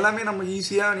 இது எல்லாமே நம்ம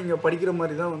ஈஸியாக நீங்கள் படிக்கிற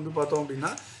மாதிரி தான் வந்து பார்த்தோம்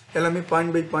அப்படின்னா எல்லாமே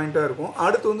பாயிண்ட் பை பாயிண்ட்டாக இருக்கும்.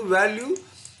 அடுத்து வந்து value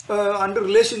and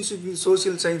relationship with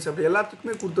social science அப்படி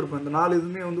எல்லாத்துக்குமே கொடுத்துருப்போம். இந்த 4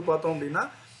 இதுவுமே வந்து பார்த்தோம் அப்படின்னா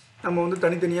நம்ம வந்து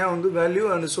தனித்தனியாக வந்து வேல்யூ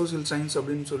அண்ட் சோசியல் சயின்ஸ்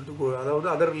அப்படின்னு சொல்லிட்டு, அதாவது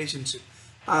அதர் ரிலேஷன்ஷிப்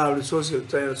அப்படி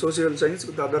social science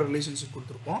with other relationship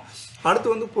கொடுத்துருப்போம். அடுத்து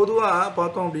வந்து பொதுவாக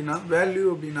பார்த்தோம் அப்படின்னா வேல்யூ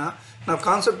அப்படின்னா நான்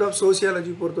கான்செப்ட் ஆஃப்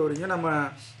சோசியாலஜி பொறுத்த வரைக்கும் நம்ம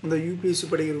இந்த யூபிஎஸ்சி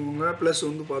படிக்கிறவங்க ப்ளஸ்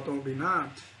வந்து பார்த்தோம் அப்படின்னா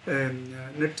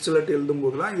நெட் செலக்ட்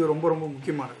எழுதும்போதுலாம் இது ரொம்ப ரொம்ப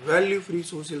முக்கியமானது. வேல்யூ ஃப்ரீ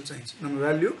சோசியல் சயின்ஸ், நம்ம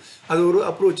வேல்யூ அது ஒரு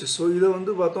அப்ரோச்சஸ். ஸோ இதை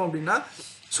வந்து பார்த்தோம் அப்படின்னா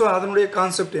ஸோ அதனுடைய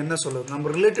கான்செப்ட் என்ன சொல்லுது,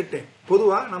 நம்ம ரிலேட்டட் டைம்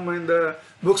பொதுவாக நம்ம இந்த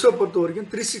புக்ஸை பொறுத்த வரைக்கும்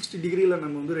 360 டிகிரியில்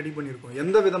நம்ம வந்து ரெடி பண்ணியிருக்கோம்.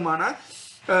 எந்த விதமான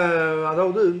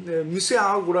அதாவது மிஸ்ஸே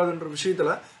ஆகக்கூடாதுன்ற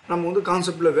விஷயத்தில் நம்ம வந்து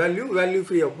கான்செப்டில் வேல்யூ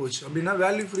ஃப்ரீ அப்ரோச் அப்படின்னா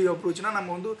வேல்யூ ஃப்ரீ அப்ரோச்னா நம்ம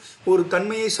வந்து ஒரு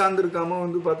தன்மையை சார்ந்திருக்காமல்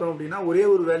வந்து பார்த்தோம் அப்படின்னா ஒரே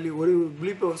ஒரு வேல்யூ ஒரு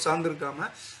பிலீப்பை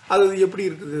சார்ந்திருக்காமல் அது எப்படி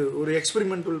இருக்குது ஒரு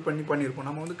எக்ஸ்பெரிமெண்டல் பண்ணியிருப்போம்.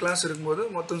 நம்ம வந்து கிளாஸ் இருக்கும்போது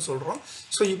மொத்தம் சொல்கிறோம்.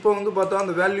 ஸோ இப்போ வந்து பார்த்தா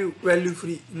அந்த வேல்யூ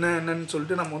ஃப்ரீ என்னன்னு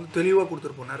சொல்லிட்டு நம்ம வந்து தெளிவாக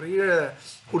கொடுத்துருப்போம், நிறைய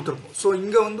கொடுத்துருப்போம். ஸோ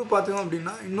இங்கே வந்து பார்த்தோம்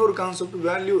அப்படின்னா இன்னொரு concept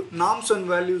value norms and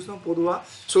values தான். பொதுவாக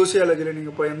சோசியாலஜியில்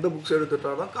நீங்கள் இப்போ எந்த புக்ஸ்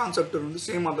எடுத்துட்டாலும் கான்செப்ட் வந்து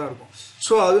சேமாக தான் இருக்கும்.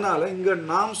 ஸோ அதனால இங்கே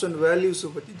நார்ம்ஸ் அண்ட் வேல்யூஸை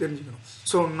பற்றி தெரிஞ்சுக்கணும்.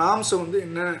 ஸோ நார்ம்ஸை வந்து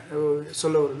என்ன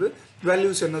சொல்ல வருது,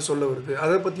 வேல்யூஸ் என்ன சொல்ல வருது,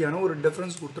 அதை பற்றியான ஒரு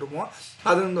டிஃப்ரென்ஸ் கொடுத்துருப்போம்.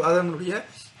 அதனுடைய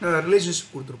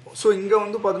ரிலேஷன்ஷிப் கொடுத்துருப்போம். ஸோ இங்கே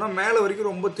வந்து பார்த்தோன்னா மேலே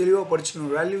வரைக்கும் ரொம்ப தெளிவாக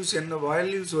படிச்சுக்கணும். வேல்யூஸ் என்ன,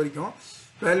 வேல்யூஸ் வரைக்கும்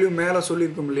வேல்யூ மேலே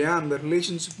சொல்லியிருக்கோம் இல்லையா, அந்த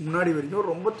ரிலேஷன்ஷிப் முன்னாடி வரைக்கும்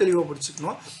ரொம்ப தெளிவாக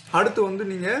படிச்சுக்கணும். அடுத்து வந்து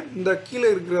நீங்கள் இந்த கீழே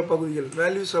இருக்கிற பகுதிகள்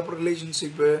வேல்யூஸ் அப்புறம்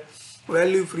ரிலேஷன்ஷிப்பு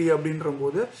வேல்யூ ஃப்ரீ அப்படின்ற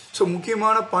போது ஸோ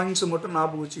முக்கியமான பாயிண்ட்ஸை மட்டும்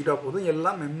ஞாபகம் வச்சுக்கிட்டா போதும்,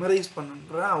 எல்லாம் மெமரைஸ்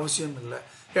பண்ணுற அவசியம் இல்லை.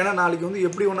 ஏன்னா நாளைக்கு வந்து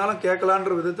எப்படி வேணாலும்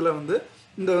கேட்கலான்ற விதத்தில் வந்து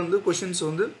இந்த வந்து கொஷின்ஸ்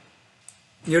வந்து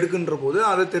எடுக்குன்ற போது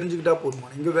அதை தெரிஞ்சுக்கிட்டா போதுமா.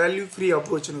 இங்கே வேல்யூ ஃப்ரீ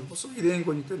அப்ரோச்னு இருக்கும். ஸோ இதையும்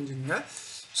கொஞ்சம் தெரிஞ்சுக்கங்க.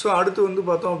 ஸோ அடுத்து வந்து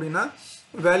பார்த்தோம் அப்படின்னா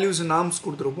வேல்யூஸ் நார்ம்ஸ்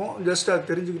கொடுத்துருப்போம். ஜஸ்ட் அது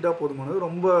தெரிஞ்சுக்கிட்டா போதுமானது,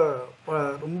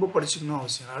 ரொம்ப படிச்சுக்கணும்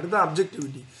அவசியம். அடுத்து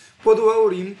அப்ஜெக்டிவிட்டி. பொதுவாக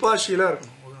ஒரு இம்பார்ஷியலாக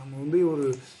இருக்கணும். நம்ம வந்து ஒரு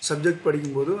சப்ஜெக்ட்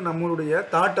படிக்கும்போது நம்மளுடைய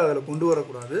தாட்டை அதில் கொண்டு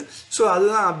வரக்கூடாது. ஸோ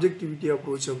அதுதான் அப்ஜெக்டிவிட்டி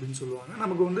அப்ரோச் அப்படின்னு சொல்லுவாங்க.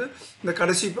 நமக்கு வந்து இந்த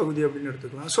கடைசி பகுதி அப்படின்னு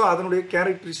எடுத்துக்கலாம். ஸோ அதனுடைய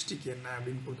கேரக்டரிஸ்டிக் என்ன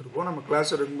அப்படின்னு கொடுத்துருப்போம். நம்ம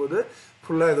கிளாஸ் எடுக்கும்போது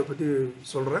ஃபுல்லாக இதை பற்றி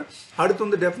சொல்கிறேன். அடுத்து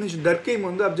வந்து டெஃபினிஷன். டர்கெய்ம்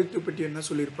வந்து அப்ஜெக்டிவ் பற்றி என்ன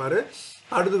சொல்லியிருப்பாரு.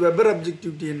 அடுத்து வெபர்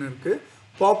அப்ஜெக்டிவிட்டி என்ன இருக்குது,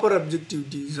 பாப்பர்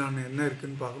அப்ஜெக்டிவிட்டிஸ் என்ன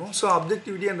இருக்குன்னு பார்க்குறோம். So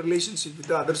objectivity and relationship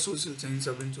with other social science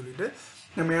அப்படின்னு சொல்லிட்டு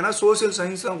நம்ம ஏன்னா சோசியல்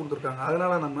சயின்ஸ் தான் கொடுத்துருக்காங்க.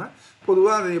 அதனால் நம்ம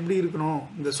பொதுவாக அது எப்படி இருக்கணும்,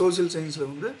 இந்த சோசியல் சயின்ஸில்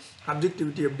வந்து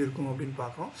அப்ஜெக்டிவிட்டி எப்படி இருக்கும் அப்படின்னு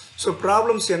பார்க்குறோம். ஸோ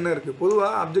ப்ராப்ளம்ஸ் என்ன இருக்குது.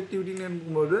 பொதுவாக அப்ஜெக்டிவிட்டின்னு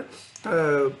இருக்கும்போது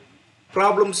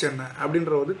ப்ராப்ளம்ஸ் என்ன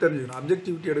அப்படின்றத தெரிஞ்சுக்கணும்.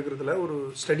 அப்ஜெக்டிவிட்டி எடுக்கிறதுல ஒரு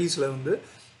ஸ்டடீஸில் வந்து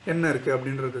என்ன இருக்குது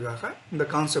அப்படின்றதுக்காக இந்த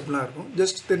கான்செப்ட்லாம் இருக்கும்.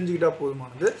 ஜஸ்ட் தெரிஞ்சுக்கிட்டால்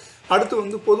போதுமானது. அடுத்து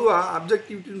வந்து பொதுவாக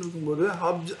அப்ஜெக்டிவிட்டின்னு இருக்கும்போது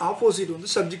ஆப்போசிட் வந்து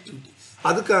சப்ஜெக்டிவிட்டி.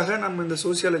 அதுக்காக நம்ம இந்த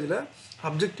சோசியாலஜியில்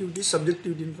அப்ஜெக்டிவிட்டி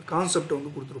சப்ஜெக்டிவிட்டின்ற கான்செப்டை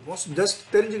வந்து கொடுத்துருப்போம். ஸோ ஜஸ்ட்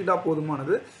தெரிஞ்சுக்கிட்டால்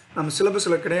போதுமானது. நம்ம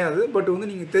சிலபஸில் கிடையாது. பட் வந்து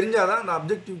நீங்கள் தெரிஞ்சாதான் அந்த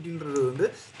அப்ஜெக்டிவிட்டின்றது வந்து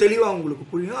தெளிவாக உங்களுக்கு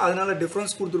புரியும். அதனால்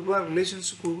டிஃப்ரென்ஸ் கொடுத்துருப்பேன்,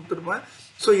 ரிலேஷன்ஷிப் கொடுத்துருப்பேன்.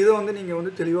 ஸோ இதை வந்து நீங்கள்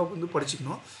வந்து தெளிவாக வந்து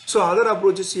படிச்சுக்கணும். ஸோ அதர்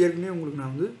அப்ரோச்சஸ் ஏற்கனவே உங்களுக்கு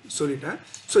நான் வந்து சொல்லிட்டேன்.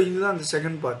 ஸோ இதுதான் அந்த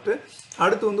செகண்ட் பார்ட்டு.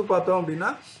 அடுத்து வந்து பார்த்தோம் அப்படின்னா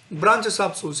பிரான்ச்சஸ்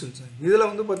ஆஃப் சோசியல் சயின்ஸ். இதில்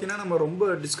வந்து பார்த்திங்கன்னா நம்ம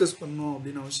ரொம்ப டிஸ்கஸ் பண்ணணும்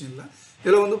அப்படின்னு அவசியம் இல்லை.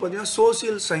 இதில் வந்து பார்த்திங்கன்னா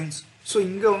சோசியல் சயின்ஸ். ஸோ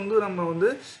இங்கே வந்து நம்ம வந்து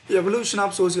evolution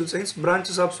of social science,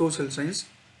 branches of social science.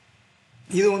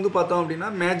 இது வந்து பார்த்தோம் அப்படின்னா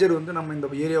மேஜர் வந்து நம்ம இந்த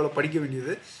ஏரியாவில் படிக்க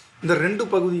வேண்டியது இந்த 2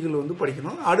 பகுதிகள் வந்து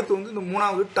படிக்கணும். அடுத்து வந்து இந்த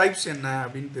 3வது டைப்ஸ் என்ன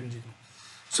அப்படின்னு தெரிஞ்சுக்கணும்.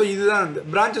 ஸோ இதுதான் இந்த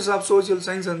பிரான்ச்சஸ் ஆஃப் சோசியல்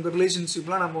சயின்ஸ் அந்த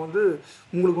ரிலேஷன்ஷிப்லாம் நம்ம வந்து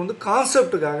உங்களுக்கு வந்து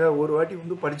கான்செப்டுக்காக ஒரு வாட்டி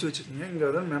வந்து படித்து வச்சுக்கோங்க. இங்கே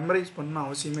வந்து மெமரைஸ் பண்ணணும்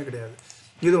அவசியமே கிடையாது.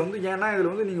 இது வந்து ஏன்னா இதில்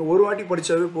வந்து நீங்கள் ஒரு வாட்டி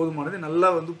படித்தாவே போதுமானது, நல்லா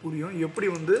வந்து புரியும். எப்படி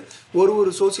வந்து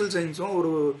ஒரு சோசியல் சயின்ஸும்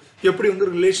எப்படி வந்து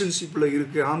ரிலேஷன்ஷிப்பில்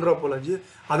இருக்குது. ஆந்த்ரோபாலஜி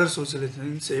அதர் சோசியல்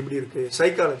சயின்ஸ் எப்படி இருக்குது,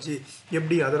 சைக்காலஜி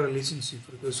எப்படி அதர் ரிலேஷன்ஷிப்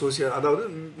இருக்குது, அதாவது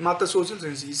மற்ற சோசியல்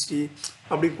சயின்ஸ் ஹிஸ்ட்ரி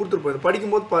அப்படி கொடுத்துருப்போம்.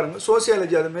 படிக்கும்போது பாருங்கள்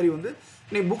சோசியாலஜி அதுமாரி வந்து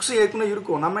நீ புக்ஸ் ஏற்கனவே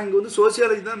இருக்கும். நம்ம இங்கே வந்து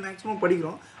சோசியாலஜி தான் மேக்ஸிமம்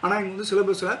படிக்கிறோம். ஆனால் இங்கே வந்து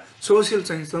சிலபஸில் சோசியல்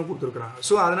சயின்ஸ் தான் கொடுத்துருக்குறாங்க.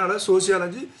 ஸோ அதனால்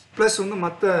சோசியாலஜி ப்ளஸ் வந்து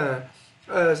மற்ற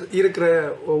இருக்கிற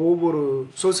ஒவ்வொரு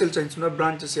சோசியல் சயின்ஸோட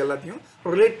பிரான்ச்சஸ் எல்லாத்தையும்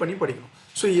ரிலேட் பண்ணி படிக்கணும்.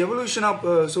 So evolution of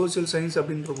social science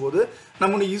அப்படின்ற போது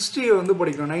நம்மளுடைய ஹிஸ்ட்ரியை வந்து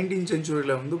படிக்கிறோம். 19th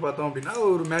centuryயில் வந்து பார்த்தோம் அப்படின்னா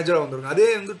ஒரு மேஜராக வந்துருக்கும். அதே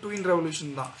வந்து ட்வின்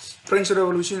ரெவல்யூஷன் தான். ஃப்ரெஞ்ச்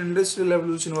ரெவல்யூஷன், இண்டஸ்ட்ரியல்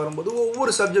ரெவல்யூஷன் வரும்போது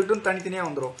ஒவ்வொரு சப்ஜெக்ட்டும் தனித்தனியாக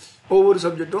வந்துடும். ஒவ்வொரு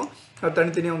சப்ஜெக்ட்டும்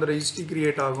தனித்தனியாக வந்துடும். ஹிஸ்ட்ரி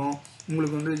கிரியேட் ஆகும்.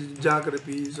 உங்களுக்கு வந்து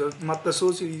ஜாகிரபி, மற்ற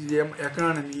சோசியலிசம்,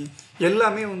 எக்கானமி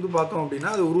எல்லாமே வந்து பார்த்தோம்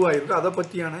அப்படின்னா அது உருவாகிருக்கு. அதை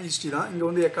பற்றியான ஹிஸ்ட்ரி தான். இங்கே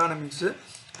வந்து எக்கானமிக்ஸு,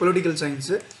 பொலிட்டிக்கல்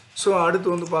சயின்ஸு. ஸோ அடுத்து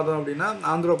வந்து பார்த்தோம் அப்படின்னா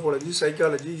ஆந்த்ரோபாலஜி,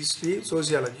 சைக்காலஜி, ஹிஸ்ட்ரி,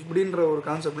 சோசியாலஜி இப்படின்ற ஒரு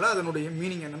கான்செப்டில் அதனுடைய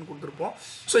மீனிங் என்னென்னு கொடுத்துருப்போம்.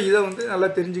 ஸோ இதை வந்து நல்லா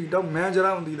தெரிஞ்சுக்கிட்டோம்.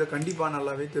 மேஜராக வந்து இதை கண்டிப்பாக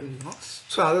நல்லாவே தெரிஞ்சுக்கணும்.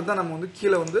 ஸோ அதை தான் நம்ம வந்து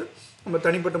கீழே வந்து நம்ம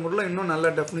தனிப்பட்ட முறையில் இன்னும்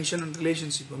நல்ல டெஃபினிஷன் அண்ட்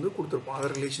ரிலேஷன்ஷிப் வந்து கொடுத்துருப்போம்.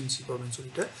 அதர் ரிலேஷன்ஷிப் அப்படின்னு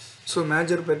சொல்லிட்டு. ஸோ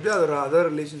மேஜர் பற்றி அதர்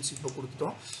ரிலேஷன்ஷிப்பை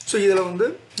கொடுத்துட்டோம். ஸோ இதில் வந்து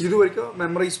இது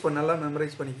வரைக்கும் நல்லா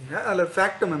மெமரைஸ் பண்ணிக்கோங்க. அதில்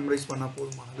ஃபேக்டை மெமரைஸ் பண்ணால்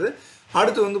போதுமானது.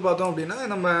 அடுத்து வந்து பார்த்தோம் அப்படின்னா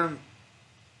நம்ம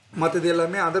மற்றது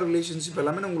எல்லாமே அதர் ரிலேஷன்ஷிப்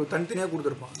எல்லாமே உங்களுக்கு தனித்தனியாக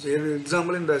கொடுத்துருப்போம்.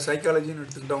 எக்ஸாம்பிள் இந்த சைக்காலஜின்னு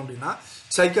எடுத்துக்கிட்டோம் அப்படின்னா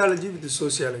psychology with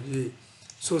sociology,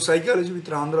 so psychology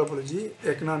with anthropology,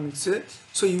 economics.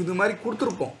 So இது மாதிரி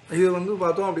கொடுத்துருப்போம். இது வந்து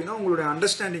பார்த்தோம் அப்படின்னா உங்களுடைய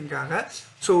அண்டர்ஸ்டாண்டிங்காக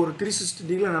ஸோ ஒரு 360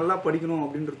 டிகிரியில் நல்லா படிக்கணும்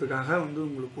அப்படின்றதுக்காக வந்து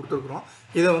உங்களுக்கு கொடுத்துருக்குறோம்.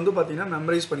 இதை வந்து பார்த்தீங்கன்னா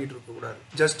மெமரைஸ் பண்ணிகிட்டு இருக்கக்கூடாது.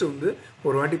 ஜஸ்ட்டு வந்து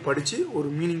ஒரு வாட்டி படித்து ஒரு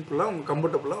மீனிங்ஃபுல்லாக உங்கள்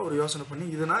கம்ஃபர்டபுளாக ஒரு யோசனை பண்ணி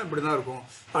இதுனா இப்படி தான் இருக்கும்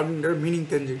அப்படின்ற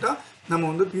மீனிங் தெரிஞ்சுக்கிட்டால் நம்ம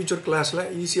வந்து ஃபியூச்சர் கிளாஸில்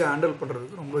ஈஸியாக ஹேண்டில்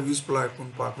பண்ணுறதுக்கு ரொம்ப யூஸ்ஃபுல்லாக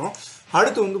இருக்கும்னு பார்க்குறோம்.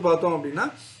 அடுத்து வந்து பார்த்தோம் அப்படின்னா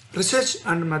ரிசர்ச்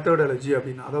அண்ட் மெத்தடாலஜி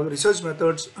அப்படின்னா, அதாவது ரிசர்ச்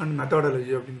மெத்தட்ஸ் அண்ட்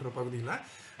மெத்தடாலஜி அப்படின்ற பகுதியில்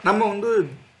நம்ம வந்து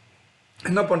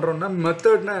என்ன பண்ணுறோம்னா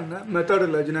மெத்தட்னா என்ன,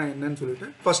 மெத்தடாலஜினா என்னன்னு சொல்லிட்டு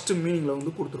ஃபஸ்ட்டு மீனிங்கில்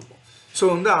வந்து கொடுத்துருப்போம். ஸோ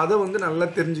வந்து அதை வந்து நல்லா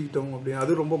தெரிஞ்சுக்கிட்டோம் அப்படின்னு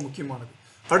அது ரொம்ப முக்கியமானது.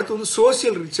 அடுத்து வந்து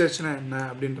சோசியல் ரிசர்ச்னா என்ன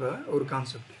அப்படின்ற ஒரு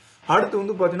கான்செப்ட். அடுத்து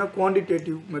வந்து பார்த்தீங்கன்னா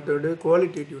குவான்டிடேட்டிவ் மெத்தடு,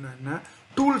 குவாலிட்டேட்டிவ்னா என்ன,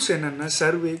 டூல்ஸ் என்னென்ன,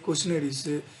 survey,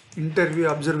 கொஸ்டினரிஸு, interview,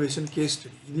 observation, case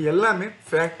study, இது எல்லாமே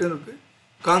ஃபேக்டும் இருக்குது,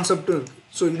 கான்செப்டும் இருக்குது.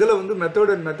 ஸோ இதில் வந்து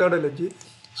method and methodology,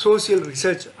 social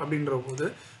research அப்படின்ற போது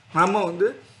நம்ம வந்து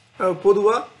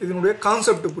பொதுவாக இதனுடைய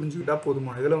கான்செப்ட் புரிஞ்சுக்கிட்டா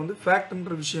போதுமா. இதில் வந்து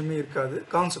ஃபேக்ட்ன்ற விஷயமே இருக்காது.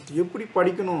 கான்செப்ட் எப்படி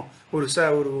படிக்கணும், ஒரு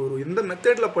ஒரு எந்த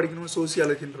மெத்தடில் படிக்கணும்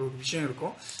சோசியாலஜின்ற ஒரு விஷயம்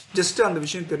இருக்கும். ஜஸ்ட்டு அந்த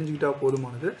விஷயம் தெரிஞ்சுக்கிட்டா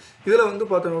போதுமானது. இதில் வந்து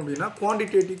பார்த்தோம் அப்படின்னா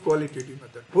குவான்டிடேட்டிவ் குவாலிட்டேட்டிவ்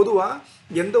மெத்தட். பொதுவாக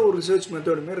எந்த ஒரு ரிசர்ச்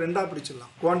மெத்தடுமே ரெண்டாக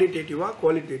பிரிச்சிடலாம், குவான்டிடேட்டிவாக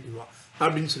குவாலிட்டேட்டிவாக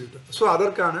அப்படின்னு சொல்லிட்டு. ஸோ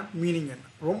அதற்கான மீனிங் என்ன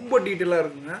ரொம்ப டீட்டெயிலாக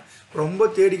இருக்குங்க. ரொம்ப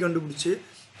தேடி கண்டுபிடிச்சி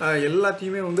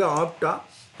எல்லாத்தையுமே வந்து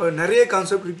ஆப்டாக நிறைய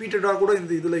கான்செப்ட் ரிப்பீட்டடாக கூட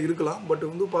இந்த இதில் இருக்கலாம். பட்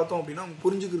வந்து பார்த்தோம் அப்படின்னா அவங்க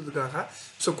புரிஞ்சுக்கிறதுக்காக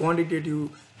ஸோ குவான்டிடேட்டிவ்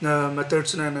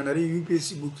மெத்தட்ஸ்னால் என்ன, நிறைய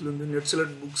யூபிஎஸ்சி புக்ஸ்லேருந்து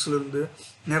நெட்ஸ்லெட் புக்ஸ்லேருந்து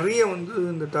நிறைய வந்து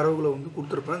இந்த தரவுகளை வந்து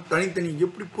கொடுத்துருப்பேன். தனித்தனி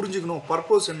எப்படி புரிஞ்சுக்கணும்,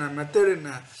 பர்பஸ் என்ன, மெத்தட்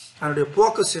என்ன, அதனுடைய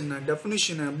ஃபோக்கஸ் என்ன,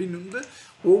 டெஃபினிஷன் அப்படின்னு வந்து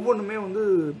ஒவ்வொன்றுமே வந்து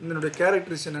இதனுடைய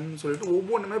கேரக்டரிஸ் என்னன்னு சொல்லிட்டு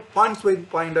ஒவ்வொன்றுமே பாயிண்ட்ஸ் பை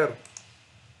பாயிண்டாக இருக்கும்.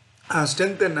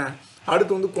 ஸ்ட்ரென்த் என்ன,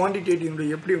 அடுத்து வந்து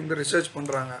குவான்டிடேட்டிவ் எப்படி வந்து ரிசர்ச்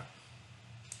பண்ணுறாங்க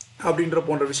அப்படின்ற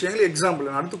போன்ற விஷயங்கள் எக்ஸாம்பிள்.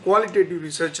 அடுத்து குவாலிட்டேட்டிவ்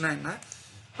ரிசர்ச்னா என்ன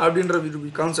அப்படின்ற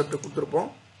கான்செப்டை கொடுத்துருப்போம்.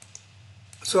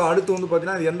 ஸோ அடுத்து வந்து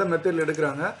பார்த்தீங்கன்னா அது எந்த மெத்தடில்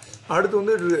எடுக்கிறாங்க, அடுத்து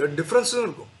வந்து டிஃப்ரென்ஸும்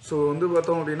இருக்கும். ஸோ வந்து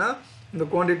பார்த்தோம் அப்படின்னா இந்த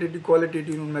குவான்டிடேட்டிவ்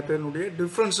குவாலிட்டேட்டிவ் மெத்தடினுடைய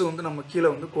டிஃப்ரென்ஸ் வந்து நம்ம கீழே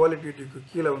வந்து குவாலிட்டேட்டிவ்க்கு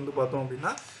கீழே வந்து பார்த்தோம்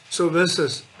அப்படின்னா ஸோ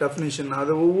வெர்சஸ் டெஃபினிஷன்,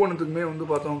 அது ஒவ்வொன்றுத்துக்குமே வந்து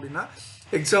பார்த்தோம் அப்படின்னா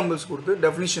எக்ஸாம்பிள்ஸ் கொடுத்து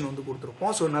டெஃபினிஷன் வந்து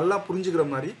கொடுத்துருப்போம். ஸோ நல்லா புரிஞ்சுக்கிற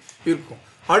மாதிரி இருக்கும்.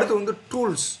 அடுத்து வந்து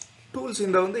டூல்ஸ்.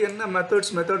 இந்த வந்து என்ன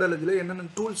மெத்தடாலஜியில் என்னென்ன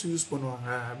டூல்ஸ் யூஸ் பண்ணுவாங்க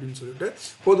அப்படின்னு சொல்லிட்டு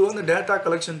பொதுவாக இந்த டேட்டா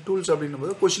கலெக்ஷன் டூல்ஸ்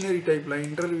அப்படின்னும்போது கொஷினரி டைப்பில்,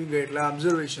 இன்டர்வியூ கைடில்,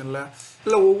 அப்சர்வேஷனில்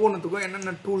இல்லை ஒவ்வொன்றுத்துக்கும்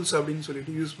என்னென்ன டூல்ஸ் அப்படின்னு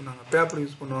சொல்லிட்டு யூஸ் பண்ணுவாங்க. பேப்பர்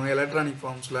யூஸ் பண்ணுவாங்க, எலக்ட்ரானிக்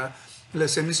ஃபார்ம்ஸில் இல்லை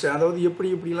செமிஸ்டர், அதாவது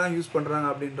எப்படிலாம் யூஸ் பண்ணுறாங்க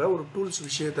அப்படின்ற ஒரு டூல்ஸ்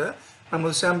விஷயத்தை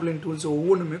நம்ம சாம்பிளிங் டூல்ஸ்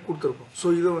ஒவ்வொன்றுமே கொடுத்துருக்கோம். ஸோ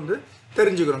இதை வந்து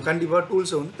தெரிஞ்சுக்கிறோம், கண்டிப்பாக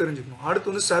டூல்ஸை வந்து தெரிஞ்சுக்கணும்.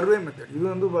 அடுத்து வந்து சர்வே மெத்தட். இது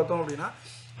வந்து பார்த்தோம் அப்படின்னா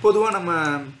பொதுவாக நம்ம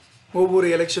ஒவ்வொரு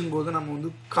எலெக்ஷன் போது நம்ம வந்து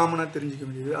காமனாக தெரிஞ்சிக்க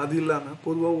வேண்டியது. அது இல்லாமல்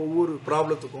பொதுவாக ஒவ்வொரு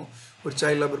ப்ராப்ளத்துக்கும் ஒரு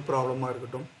சைல்ட் லேபர் ப்ராப்ளமாக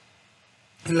இருக்கட்டும்,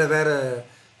 இல்லை வேறு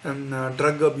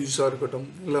ட்ரக் அப்யூஸாக இருக்கட்டும்,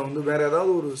 இல்லை வந்து வேறு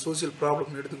ஏதாவது ஒரு சோசியல்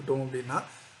ப்ராப்ளம் எடுத்துக்கிட்டோம் அப்படின்னா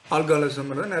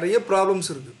ஆல்கஹாலிசம் நிறைய ப்ராப்ளம்ஸ்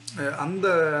இருக்குது. அந்த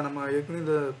நம்ம ஏற்கனவே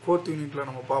இந்த 4th யூனிட்டில்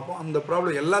நம்ம பார்ப்போம். அந்த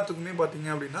ப்ராப்ளம் எல்லாத்துக்குமே பார்த்தீங்க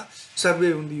அப்படின்னா சர்வே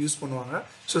வந்து யூஸ் பண்ணுவாங்க.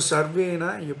 ஸோ சர்வேனா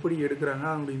எப்படி எடுக்கிறாங்க,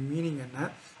 அதனுடைய மீனிங் என்ன,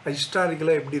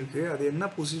 ஹிஸ்டாரிக்கலாக எப்படி இருக்குது, அது என்ன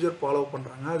ப்ரொசீஜர் ஃபாலோ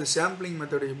பண்ணுறாங்க, அது சாம்பிளிங்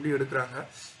மெத்தடை எப்படி எடுக்கிறாங்க,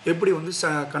 எப்படி வந்து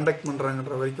கண்டக்ட்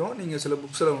பண்ணுறாங்கன்ற வரைக்கும் நீங்கள் சில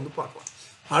புக்ஸில் வந்து பார்க்கலாம்.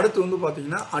 அடுத்து வந்து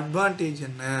பார்த்தீங்கன்னா அட்வான்டேஜ்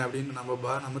என்ன அப்படின்னு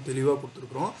நம்ம தெளிவாக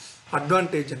கொடுத்துருக்குறோம்.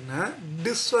 அட்வான்டேஜ் என்ன,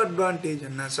 டிஸ்அட்வான்டேஜ்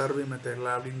என்ன சர்வே மெத்தடில்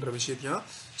அப்படின்ற விஷயத்தையும்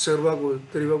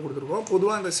தெளிவாக கொடுத்துருக்கோம்.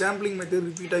 பொதுவாக இந்த சாம்பிளிங் மெத்தட்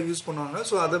ரிப்பீட்டாக யூஸ் பண்ணுவாங்க.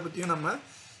 ஸோ அதை பற்றியும் நம்ம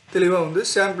தெளிவாக வந்து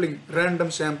சாம்பிளிங்,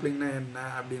 ரேண்டம் சாம்பிளிங்னா என்ன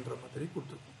அப்படின்ற மாதிரி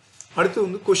கொடுத்துருக்கோம். அடுத்து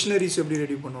வந்து கொஷினரிஸ் எப்படி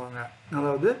ரெடி பண்ணுவாங்க,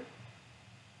 அதாவது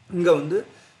இங்கே வந்து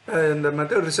இந்த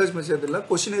மெத்தட் ரிசர்ச் மெத்தடில்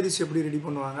கொஷினரிஸ் எப்படி ரெடி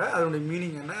பண்ணுவாங்க, அதனுடைய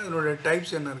மீனிங் என்ன, அதனுடைய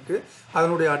டைப்ஸ் என்ன இருக்குது,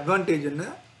 அதனுடைய அட்வான்டேஜ் என்ன,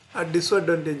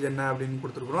 டிஸ்அட்வான்டேஜ் என்ன அப்படின்னு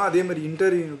கொடுத்துருக்குறோம். அதே மாதிரி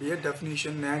இன்டர்வியூனுடைய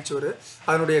டெஃபினிஷன், நேச்சரு,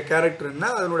 அதனுடைய கேரக்டர் என்ன,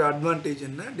 அதனுடைய அட்வான்டேஜ்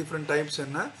என்ன, டிஃப்ரெண்ட் டைப்ஸ்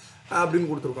என்ன அப்படின்னு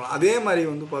கொடுத்துருக்கோம். அதே மாதிரி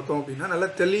வந்து பார்த்தோம் அப்படின்னா நல்லா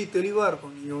தெளிவாக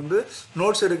இருக்கும். நீங்கள் வந்து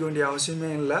நோட்ஸ் எடுக்க வேண்டிய அவசியமே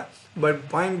இல்லை, பட்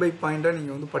பாயிண்ட் பை பாயிண்டாக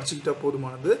நீங்கள் வந்து படிச்சுக்கிட்டா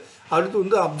போதுமானது. அடுத்து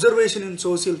வந்து அப்சர்வேஷன் இன்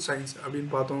சோசியல் சயின்ஸ் அப்படின்னு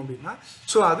பார்த்தோம் அப்படின்னா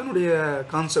ஸோ அதனுடைய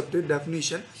கான்செப்ட்,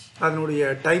 டெஃபினிஷன், அதனுடைய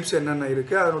டைப்ஸ் என்னென்ன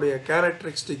இருக்குது, அதனுடைய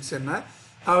கேரக்டரிஸ்டிக்ஸ் என்ன,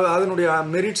 அதனுடைய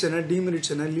மெரிட்ஸ் என்ன,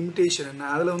 டிமெரிட்ஸ் என்ன, லிமிட்டேஷன் என்ன,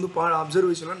 அதில் வந்து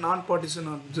அப்சர்வேஷனில் நான் பார்ட்டிசன்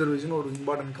அப்சர்வேஷன் ஒரு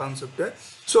இம்பார்ட்டன்ட் கான்செப்ட்.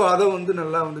 ஸோ அதை வந்து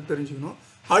நல்லா வந்து தெரிஞ்சுக்கணும்.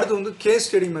 அடுத்து வந்து கேஸ்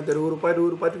ஸ்டடி மெத்தட். ஒரு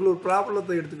பர்டிகுலர்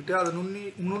ப்ராப்ளத்தை எடுத்துக்கிட்டு அதை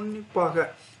நுண்ணிப்பாக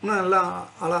இன்னும் நல்லா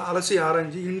அலசி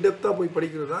ஆராய்ஞ்சு இன்டெப்த்தாக போய்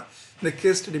படிக்கிறது தான் இந்த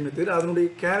கேஸ் ஸ்டடி மெத்தட். அதனுடைய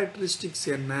கேரக்டரிஸ்டிக்ஸ்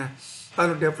என்ன,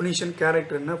 அதனுடைய டெஃபினிஷன்,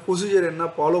 கேரக்டர் என்ன, ப்ரொசீஜர் என்ன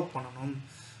ஃபாலோ பண்ணணும்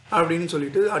அப்படின்னு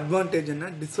சொல்லிட்டு அட்வான்டேஜ் என்ன,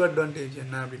 டிஸ்அட்வான்டேஜ்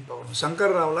என்ன அப்படின்னு பார்க்கணும்.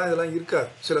 சங்கர் ராவ்லாம் இதெல்லாம்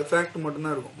இருக்காது, சில ஃபேக்ட்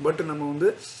மட்டும்தான் இருக்கும். பட் நம்ம வந்து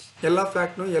எல்லா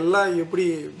ஃபேக்டும் எப்படி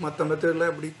மற்ற மெத்தடில்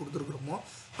எப்படி கொடுத்துருக்குறோமோ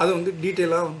அதை வந்து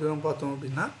டீட்டெயிலாக வந்து பார்த்தோம்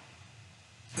அப்படின்னா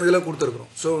இதில் கொடுத்துருக்குறோம்.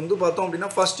 ஸோ வந்து பார்த்தோம் அப்படின்னா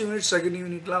ஃபர்ஸ்ட் யூனிட், செகண்ட்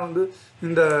யூனிட்லாம் வந்து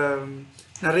இந்த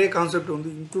நிறைய கான்செப்ட் வந்து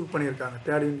இன்க்ளூட் பண்ணியிருக்காங்க.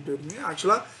 தேர்ட் யூனிட் வரைக்கும்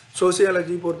ஆக்சுவலாக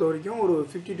சோசியாலஜி பொறுத்த வரைக்கும் ஒரு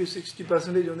 50 to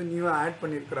 60% வந்து நியூவாக ஆட்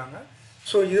பண்ணியிருக்கிறாங்க.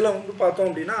 ஸோ இதில் வந்து பார்த்தோம்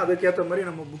அப்படின்னா அதுக்கேற்ற மாதிரி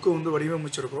நம்ம புக்கு வந்து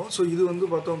வடிவமைச்சிருக்கிறோம். ஸோ இது வந்து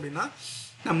பார்த்தோம் அப்படின்னா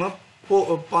நம்ம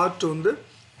பார்ட் வந்து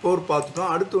 4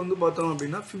 பார்த்துட்டோம். அடுத்து வந்து பார்த்தோம்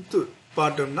அப்படின்னா 5th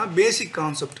பார்ட்டுன்னா பேசிக்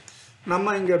கான்செப்ட்.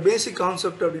 நம்ம இங்கே பேசிக்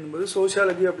கான்செப்ட் அப்படின்போது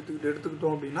சோசியாலஜி அப்படி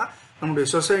எடுத்துக்கிட்டோம் அப்படின்னா நம்முடைய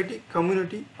சொசைட்டி,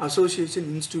 கம்யூனிட்டி, அசோசியேஷன்,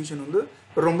 இன்ஸ்டிடியூஷன் வந்து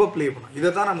ரொம்ப ப்ளே பண்ணும். இதை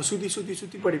தான் நம்ம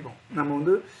சுற்றி படிப்போம். நம்ம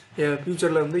வந்து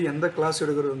ஃப்யூச்சரில் வந்து எந்த கிளாஸ்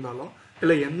எடுக்கிறது இருந்தாலும்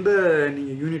இல்லை எந்த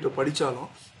நீங்கள் யூனிட்டை படித்தாலும்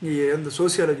நீங்கள் எந்த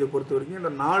சோசியாலஜியை பொறுத்த வரைக்கும்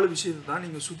இந்த 4 விஷயத்தை தான்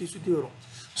நீங்கள் சுற்றி வரும்.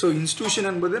 ஸோ இன்ஸ்டிடியூஷன்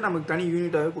என்பது நமக்கு தனி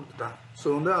யூனிட்டாகவே கொடுத்துட்டாங்க. ஸோ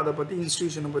வந்து அதை பற்றி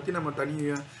இன்ஸ்டிடியூஷனை பற்றி நம்ம தனி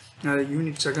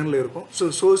யூனிட் செகண்டில் இருக்கும். ஸோ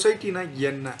சொசைட்டினா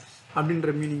என்ன,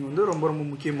 அப்படின்ற மீனிங் வந்து ரொம்ப ரொம்ப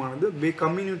முக்கியமானது.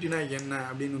 கம்யூனிட்டினா என்ன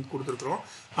அப்படின்னு வந்து கொடுத்துருக்குறோம்.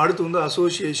 அடுத்து வந்து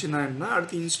அசோசியேஷனா என்ன,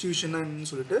 அடுத்து இன்ஸ்டிடியூஷனா என்னன்னு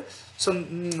சொல்லிட்டு சம்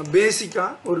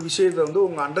பேசிக்காக ஒரு விஷயத்தை வந்து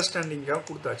உங்கள் அண்டர்ஸ்டாண்டிங்காக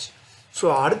கொடுத்தாச்சு. ஸோ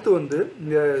அடுத்து வந்து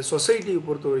இந்த சொசைட்டியை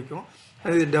பொறுத்த வரைக்கும்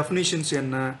அது டெஃபினிஷன்ஸ்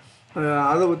என்ன,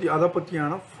 அதை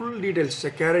பற்றியான ஃபுல் டீட்டெயில்ஸ்,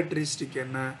 கேரக்டரிஸ்டிக்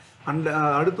என்ன,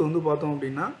 அடுத்து வந்து பார்த்தோம்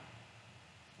அப்படின்னா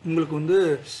உங்களுக்கு வந்து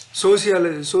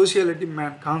சோசியாலிட்டி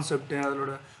கான்செப்ட்,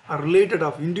 அதோட ரிலேட்டட்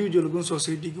ஆஃப் இண்டிவிஜுவலுக்கும்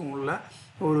சொசைட்டிக்கும் உள்ள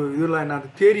ஒரு இதெல்லாம் என்ன, அந்த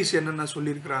தியரிஸ் என்னென்ன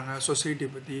சொல்லியிருக்கிறாங்க சொசைட்டியை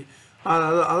பற்றி,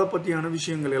 அதை பற்றியான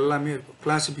விஷயங்கள் எல்லாமே இருக்கும்.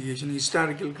 கிளாசிஃபிகேஷன்,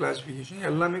 ஹிஸ்டாரிக்கல் கிளாசிஃபிகேஷன்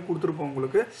எல்லாமே கொடுத்துருப்போம்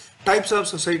உங்களுக்கு. டைப்ஸ்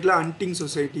ஆஃப் சொசைட்டியில் ஹண்டிங்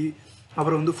சொசைட்டி,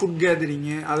 அப்புறம் வந்து ஃபுட்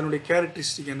கேதரிங்கு, அதனுடைய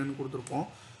கேரக்டரிஸ்டிக் என்னென்னு கொடுத்துருப்போம்.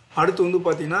 அடுத்து வந்து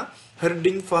பார்த்தீங்கன்னா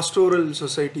ஹெர்டிங் ஃபஸ்டோரல்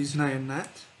சொசைட்டிஸ்னால் என்ன,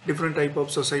 டிஃப்ரெண்ட் டைப்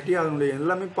ஆஃப் சொசைட்டி, அதனுடைய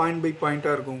எல்லாமே பாயிண்ட் பை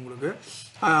பாயிண்ட்டாக இருக்கும் உங்களுக்கு.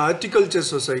 ஹார்டிகல்ச்சர்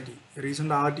சொசைட்டி,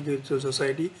 ரீசெண்டாக ஹார்டிகல்ச்சர்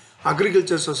சொசைட்டி,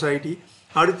 அக்ரிகல்ச்சர் சொசைட்டி,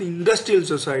 அடுத்து இண்டஸ்ட்ரியல்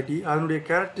சொசைட்டி, அதனுடைய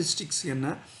கேரக்டரிஸ்டிக்ஸ்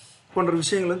என்ன போன்ற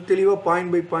விஷயங்கள் வந்து தெளிவாக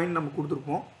பாயிண்ட் பை பாயிண்ட் நம்ம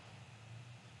கொடுத்துருப்போம்.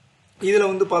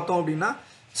 இதில் வந்து பார்த்தோம் அப்படின்னா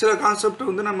சில கான்செப்ட்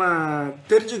வந்து நம்ம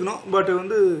தெரிஞ்சுக்கணும். பட்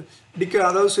வந்து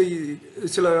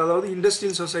அதாவது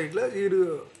இண்டஸ்ட்ரியல் சொசைட்டியில்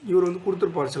இவர் வந்து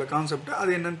கொடுத்துருப்பார் சில கான்செப்ட்,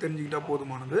 அது என்னன்னு தெரிஞ்சுக்கிட்டால்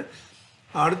போதுமானது.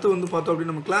 அடுத்து வந்து பார்த்தோம்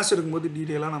அப்படின்னா நம்ம கிளாஸ் எடுக்கும்போது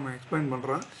டீட்டெயிலாக நம்ம எக்ஸ்பிளைன்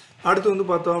பண்ணுறோம். அடுத்து வந்து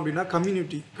பார்த்தோம் அப்படின்னா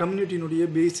கம்யூனிட்டியினுடைய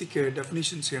பேசிக்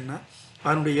டெஃபினிஷன்ஸ் என்ன,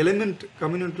 அதனுடைய எலிமெண்ட்,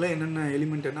 கம்யூனிட்டியில் என்னென்ன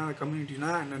எலிமெண்ட் என்ன,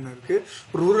 கம்யூனிட்டினா என்னென்ன இருக்குது,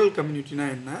 ரூரல் கம்யூனிட்டினா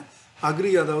என்ன,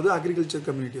 அதாவது அக்ரிகல்ச்சர்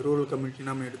கம்யூனிட்டி, ரூரல் கம்யூனிட்டி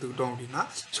நம்ம எடுத்துக்கிட்டோம் அப்படின்னா.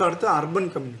 ஸோ அடுத்து அர்பன்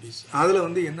கம்யூனிட்டிஸ், அதில்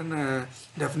வந்து என்னென்ன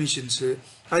டெஃபினிஷன்ஸு,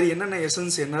 அது என்னென்ன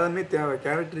எசன்ஸ் என்னமே தேவை,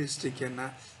 கேரக்டரிஸ்டிக் என்ன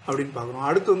அப்படின்னு பார்க்குறோம்.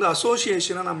 அடுத்து வந்து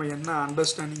அசோசியேஷனாக நம்ம என்ன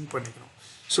அண்டர்ஸ்டாண்டிங் பண்ணிக்கணும்.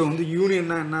 ஸோ வந்து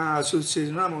யூனியன்னா என்ன,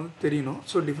 அசோசியேஷனாக நம்ம வந்து தெரியணும்.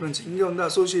 ஸோ டிஃப்ரென்ஸ் இங்கே வந்து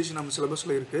அசோசியேஷன் நம்ம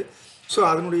சிலபஸில் இருக்குது. ஸோ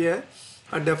அதனுடைய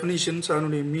டெஃபினிஷன்ஸ்,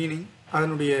 அதனுடைய மீனிங்,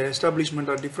 அதனுடைய establishment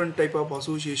of different type of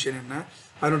association என்ன,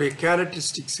 அதனுடைய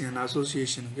கேரக்டரிஸ்டிக்ஸ் என்ன,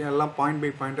 அசோசியேஷனுக்கு எல்லாம் பாயிண்ட்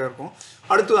பை பாயிண்ட்டாக இருக்கும்.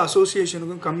 அடுத்து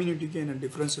அசோசியேஷனுக்கும் கம்யூனிட்டிக்கும் என்ன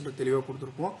டிஃப்ரென்ஸ் தெளிவாக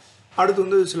கொடுத்துருப்போம். அடுத்து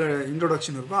வந்து சில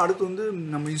இன்ட்ரோடக்ஷன் இருக்கும். அடுத்து வந்து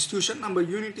நம்ம இன்ஸ்டியூஷன், நம்ம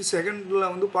யூனிட்டி செகண்டில்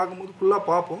வந்து பார்க்கும்போது ஃபுல்லாக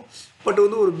பார்ப்போம். பட்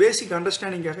வந்து ஒரு பேசிக்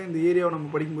அண்டர்ஸ்டாண்டிங்காக இந்த ஏரியாவை நம்ம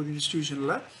படிக்கும்போது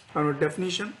இன்ஸ்டியூஷனில் அதனோட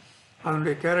டெஃபினிஷன்,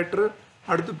 அதனுடைய கேரக்டர்,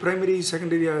 அடுத்து பிரைமரி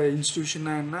செகண்டரி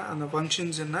இன்ஸ்டியூஷன்னா என்ன, அந்த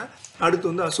ஃபங்க்ஷன்ஸ் என்ன, அடுத்து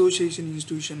வந்து அசோசியேஷன்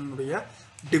இன்ஸ்டியூஷனுடைய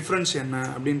டிஃப்ரென்ஸ் என்ன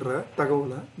அப்படின்ற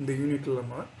தகவலை இந்த யூனிட்டில்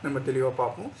நம்ம தெளிவாக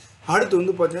பார்ப்போம். அடுத்து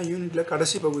வந்து பார்த்தீங்கன்னா யூனிட்டில்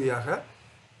கடைசி பகுதியாக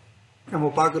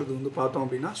நம்ம பார்க்குறது வந்து பார்த்தோம்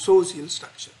அப்படின்னா சோசியல்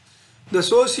ஸ்ட்ரக்சர். இந்த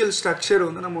சோசியல் ஸ்ட்ரக்சர்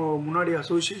வந்து நம்ம முன்னாடி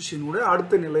அசோசியேஷனோட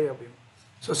அடுத்த நிலை அப்படின்னு,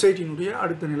 சொசைட்டினுடைய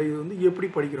அடுத்த நிலை வந்து எப்படி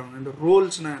படிக்கிறாங்க, இந்த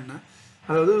ரோல்ஸ்னால் என்ன,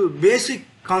 அதாவது basic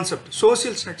concept.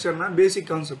 Social ஸ்ட்ரக்சர்னால் basic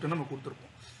concept நம்ம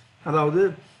கொடுத்துருப்போம். அதாவது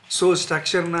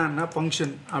ஸ்ட்ரக்சர்னா என்ன,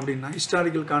 ஃபங்க்ஷன் அப்படின்னா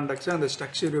ஹிஸ்டாரிக்கல் கான்டெக்ட்ஸை அந்த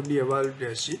ஸ்ட்ரக்சர் எப்படி எவால்வ்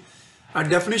ஆச்சு,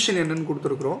 டெஃபினிஷன் என்னன்னு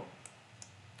கொடுத்துருக்குறோம்.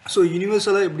 ஸோ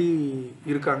யூனிவர்சலாக எப்படி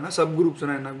இருக்காங்க, சப்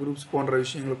குரூப்ஸ்னால் என்ன, குரூப்ஸ் போன்ற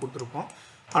விஷயங்களை கொடுத்துருப்போம்.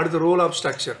 அடுத்து ரோல் ஆஃப்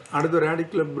ஸ்ட்ரக்சர், அடுத்து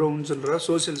ரேடிக்கல் ப்ரௌன்ஸ்ன்ற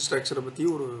சோசியல் ஸ்ட்ரக்சரை பற்றி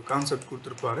ஒரு கான்செப்ட்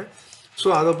கொடுத்துருப்பாரு. ஸோ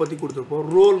அதை பற்றி கொடுத்துருப்போம்.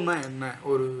 ரோல்னா என்ன,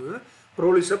 ஒரு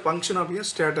role is a function of A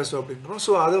status அப்படின்றோம்.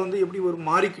 ஸோ அதை வந்து எப்படி ஒரு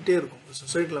மாறிக்கிட்டே இருக்கும்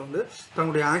சொசைட்டியில் வந்து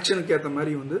தங்களுடைய ஆக்ஷனுக்கு ஏற்ற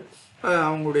மாதிரி வந்து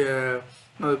அவங்களுடைய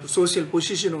சோசியல்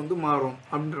பொசிஷன் வந்து மாறும்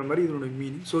அப்படின்ற மாதிரி இதனுடைய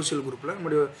மீனிங். சோசியல் குரூப்பில்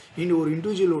நம்முடைய ஒரு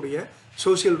இண்டிவிஜுவலுடைய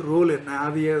சோசியல் ரோல் என்ன,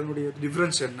 அது அதனுடைய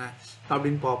டிஃப்ரென்ஸ் என்ன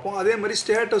அப்படின்னு பார்ப்போம். அதே மாதிரி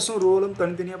ஸ்டேட்டஸும் ரோலும்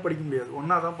தனித்தனியாக படிக்க முடியாது,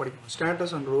 ஒன்றா தான் படிக்கணும்.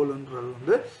 ஸ்டேட்டஸ் அண்ட் ரோலுன்றது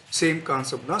வந்து சேம்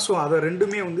கான்செப்ட் தான். ஸோ அதை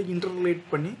ரெண்டுமே வந்து இன்டர்ரிலேட்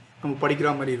பண்ணி நம்ம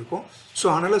படிக்கிற மாதிரி இருக்கும். So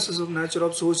analysis of nature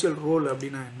of social role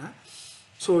அப்படின்னா என்ன,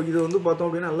 ஸோ இதை வந்து பார்த்தோம்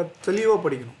அப்படின்னா நல்லா தெளிவாக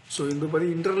படிக்கணும். ஸோ இந்த பற்றி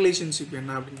இன்டர்ரிலேஷன்ஷிப்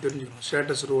என்ன அப்படின்னு தெரிஞ்சுக்கணும்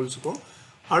ஸ்டேட்டஸ் ரோல்ஸுக்கும்.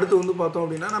 அடுத்து வந்து பார்த்தோம்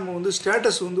அப்படின்னா நம்ம வந்து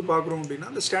ஸ்டேட்டஸ் வந்து பார்க்குறோம் அப்படின்னா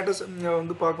அந்த ஸ்டேட்டஸ்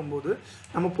வந்து பார்க்கும்போது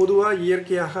நம்ம பொதுவாக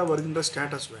இயற்கையாக வருகின்ற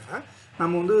ஸ்டேட்டஸ் வேறு,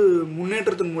 நம்ம வந்து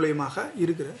முன்னேற்றத்தின் மூலயமாக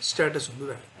இருக்கிற ஸ்டேட்டஸ் வந்து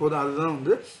வேறு. போதும், அதுதான்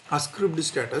வந்து அஸ்கிரிப்ட்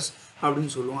ஸ்டேட்டஸ்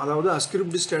அப்படின்னு சொல்லுவோம். அதாவது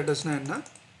அஸ்கிரிப்ட் ஸ்டேட்டஸ்னால் என்ன,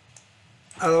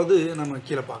 அதாவது நம்ம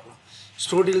கீழே பார்க்கலாம்.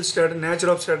 ஸ்டோரியல் ஸ்டேட்டஸ்,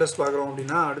 நேச்சர் ஆஃப் ஸ்டேட்டஸ் பார்க்குறோம்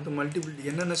அப்படின்னா அடுத்து மல்டிபிள்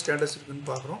என்னென்ன ஸ்டேட்டஸ் இருக்குதுன்னு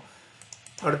பார்க்குறோம்.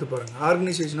 அடுத்து பாருங்கள்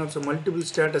ஆர்கனைசேஷன் ஆஃப் மல்டிபிள்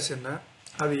ஸ்டேட்டஸ் என்ன,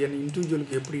 அது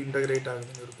இண்டிவிஜுவலுக்கு எப்படி இன்டகிரேட்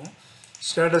ஆகுதுன்னு இருக்கும்.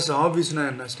 ஸ்டேட்டஸ் ஆஃபீஸ்னால்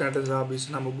என்ன, ஸ்டேட்டஸ் ஆஃபீஸ்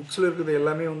நம்ம புக்ஸில் இருக்கிறது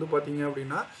எல்லாமே வந்து பார்த்திங்க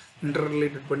அப்படின்னா இன்டர்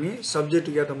ரிலேட்டட் பண்ணி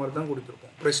சப்ஜெக்ட்டுக்கு ஏற்ற மாதிரி தான்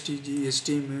கொடுத்துருப்போம். ப்ரெஸ்டீஜி,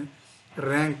 எஸ்டீமு,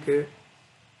 ரேங்க்கு.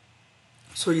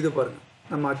 ஸோ இது பாருங்கள்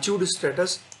நம்ம அச்சீவ்டு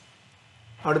ஸ்டேட்டஸ்,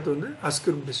 அடுத்து வந்து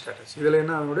அஸ்கிரிப்ட் ஸ்டேட்டஸ், இதில்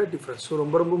என்ன அதனுடைய டிஃப்ரென்ஸ். ஸோ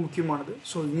ரொம்ப ரொம்ப முக்கியமானது.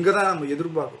 ஸோ இங்கே தான் நம்ம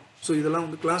எதிர்பார்க்குறோம். ஸோ இதெல்லாம்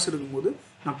வந்து கிளாஸ் எடுக்கும்போது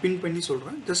நான் பின் பண்ணி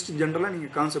சொல்கிறேன். ஜஸ்ட் ஜென்ரலாக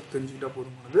நீங்கள் கான்செப்ட் தெரிஞ்சுக்கிட்டால்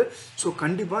போதுமானது. ஸோ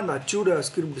கண்டிப்பாக அந்த அச்சீவ்டு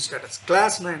அஸ்கிரிப்ட் ஸ்டேட்டஸ்,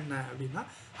 கிளாஸ்னால் என்ன அப்படின்னா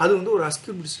அது வந்து ஒரு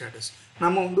அஸ்கிரிப்ட் ஸ்டேட்டஸ்.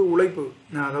 நம்ம வந்து உழைப்பு,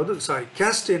 அதாவது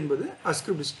கேஸ்ட் என்பது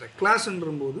அஸ்கிரிப்ட் ஸ்டேட்டஸ்,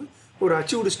 கிளாஸ்ன்றபோது ஒரு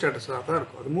அச்சீவ்டு ஸ்டேட்டஸாக தான்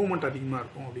இருக்கும், அது மூவ்மெண்ட் அதிகமாக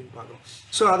இருக்கும் அப்படின்னு பார்க்குறோம்.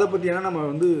 ஸோ அதை பற்றியான நம்ம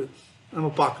வந்து நம்ம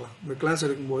பார்க்கலாம். இந்த கிளாஸ்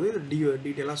எடுக்கும்போது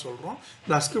டீட்டெயிலாக சொல்கிறோம்.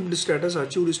 இந்த அஸ்கிரிப்ட் ஸ்டேட்டஸ்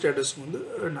அச்சீவ்டு ஸ்டேட்டஸ் வந்து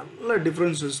நல்ல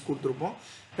டிஃப்ரென்சஸ் கொடுத்துருப்போம்,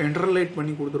 இன்டர்லைட்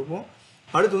பண்ணி கொடுத்துருப்போம்.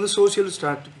 அடுத்து வந்து சோஷியல்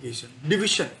ஸ்ட்ராட்டிஃபிகேஷன்,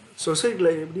 டிவிஷன்,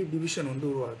 சொசைட்டியில் எப்படி டிவிஷன் வந்து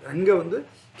உருவாகுது, அங்கே வந்து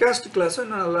கேஸ்ட் கிளாஸை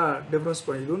நல்லா டிஃப்ரென்ஸ்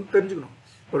பண்ணி இது வந்து தெரிஞ்சுக்கணும்.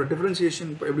 ஒரு டிஃப்ரென்சியேஷன்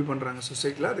எப்படி பண்ணுறாங்க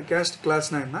சொசைட்டியில், அது கேஸ்ட்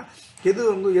கிளாஸ்னால் என்ன, எது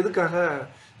வந்து எதுக்காக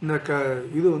இந்த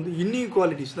இது வந்து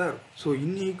இன்இக்வாலிட்டிஸ் தான் இருக்கும். ஸோ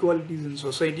இன்இக்வாலிட்டிஸ் இன்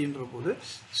சொசைட்டின்ற போது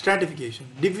ஸ்ட்ராட்டிஃபிகேஷன்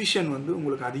டிவிஷன் வந்து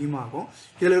உங்களுக்கு அதிகமாகும்.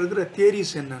 இதில் இருக்கிற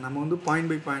தியரிஸ் என்ன, நம்ம வந்து பாயிண்ட்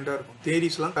பை பாயிண்ட்டாக இருக்கும்,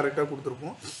 தியரிஸ்லாம் கரெக்டாக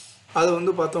கொடுத்துருப்போம். அதை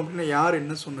வந்து பார்த்தோம் அப்படின்னா யார்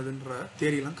என்ன சொன்னதுன்ற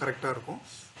தியரிலாம் கரெக்டாக இருக்கும்.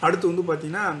 அடுத்து வந்து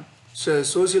பார்த்திங்கன்னா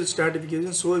சோஷியல்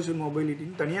ஸ்ட்ராட்டிஃபிகேஷன், சோஷியல்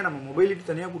மொபைலிட்டின்னு தனியாக நம்ம மொபைலிட்டி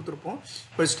தனியாக கொடுத்துருப்போம்.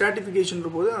 இப்போ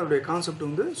ஸ்ட்ராட்டிஃபிகேஷன்ற போது அதோடைய கான்செப்ட்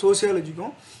வந்து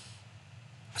சோசியாலஜிக்கும்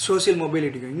சோஷியல்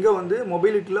மொபைலிட்டிக்கும். இங்கே வந்து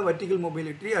மொபைலிட்டியில் வெர்டிக்கல்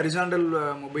மொபைலிட்டி, ஹரிசாண்டல்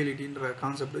மொபைலிட்டின்ற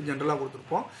கான்செப்ட் ஜென்ரலாக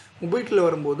கொடுத்துருப்போம். மொபைலிட்டியில்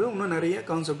வரும்போது இன்னும் நிறைய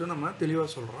கான்செப்ட் நம்ம தெளிவாக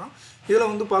சொல்கிறோம். இதில்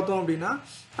வந்து பார்த்தோம் அப்படின்னா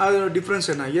அதோட டிஃப்ரென்ஸ்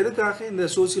என்ன, எதுக்காக இந்த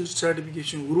சோஷியல்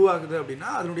ஸ்ட்ராட்டிஃபிகேஷன் உருவாகுது அப்படின்னா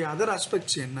அதனுடைய அதர்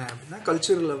ஆஸ்பெக்ட்ஸ் என்ன அப்படின்னா,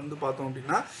 கல்ச்சரில் வந்து பார்த்தோம்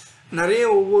அப்படின்னா நிறைய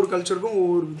ஒவ்வொரு கல்ச்சருக்கும்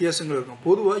ஒவ்வொரு வித்தியாசங்கள் இருக்கும்.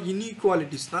 பொதுவாக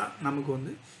இன்இக்வாலிட்டிஸ் தான் நமக்கு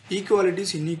வந்து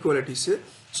ஈக்குவாலிட்டிஸ் இன்இக்வாலிட்டிஸு.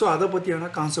 ஸோ அதை பற்றியான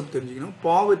கான்செப்ட் தெரிஞ்சுக்கணும்.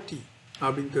 பாவர்ட்டி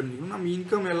அப்படின்னு தெரிஞ்சுக்கணும். நம்ம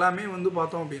இன்கம் எல்லாமே வந்து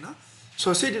பார்த்தோம் அப்படின்னா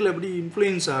சொசைட்டியில் எப்படி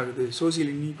இன்ஃப்ளூயன்ஸ் ஆகுது,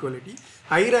 சோசியல் இன்இக்வாலிட்டி,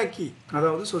 ஹைராக்கி,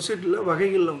 அதாவது சொசைட்டியில்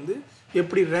வகைகளில் வந்து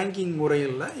எப்படி ரேங்கிங்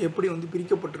முறைகளில் எப்படி வந்து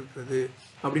பிரிக்கப்பட்டிருக்கிறது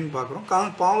அப்படின்னு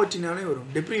பார்க்குறோம். பாவர்ட்டினாலே வரும்,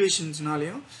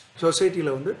 டெப்ரிவேஷன்ஸ்னாலேயும்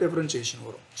சொசைட்டியில் வந்து டிஃப்ரென்சியேஷன்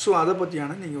வரும். ஸோ அதை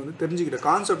பற்றியான நீங்கள் வந்து தெரிஞ்சுக்கிற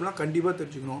கான்செப்ட்லாம் கண்டிப்பாக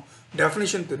தெரிஞ்சுக்கணும்,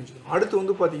 டெஃபினேஷன் தெரிஞ்சுக்கணும். அடுத்து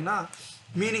வந்து பார்த்திங்கன்னா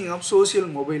மீனிங் ஆஃப் சோஷியல்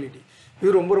மொபைலிட்டி,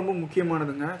 இது ரொம்ப ரொம்ப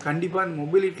முக்கியமானதுங்க. கண்டிப்பாக இந்த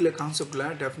மொபைலிட்டியில் கான்செப்டில்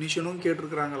டெஃபினிஷனும்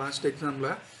கேட்டிருக்கிறாங்க, லாஸ்ட்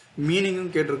எக்ஸாமில்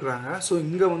மீனிங்கும் கேட்டிருக்கிறாங்க. ஸோ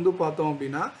இங்கே வந்து பார்த்தோம்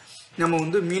அப்படின்னா நம்ம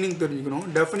வந்து மீனிங் தெரிஞ்சுக்கணும்.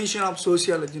 டெஃபினிஷன் ஆஃப்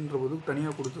சோசியாலஜின்ற போது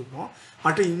தனியாக கொடுத்துருக்கோம்.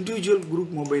 அடுத்து இண்டிவிஜுவல்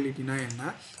குரூப் மொபைலிட்டினா என்ன,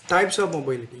 டைப்ஸ் ஆஃப்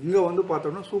மொபைலிட்டி இங்கே வந்து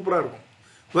பார்த்தோம்னா சூப்பராக இருக்கும்.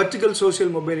 Vertical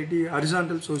social mobility,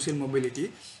 horizontal social mobility,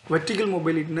 vertical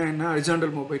மொபைலிட்டினா என்ன,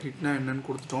 ஹரிசாண்டல் மொபைலிட்டினா என்னன்னு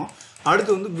கொடுத்துட்டோம்.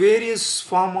 அடுத்து வந்து various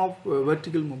form of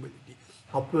vertical mobility,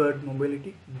 upward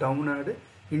mobility, downward,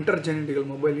 இன்டர்ஜெனட்டிக்கல்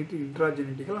mobility,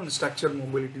 இன்ட்ராஜெனட்டிக்கல் and structure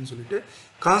மொபைலிட்டின்னு சொல்லிட்டு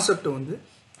கான்செப்டை வந்து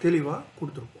தெளிவாக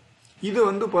கொடுத்துருப்போம். இது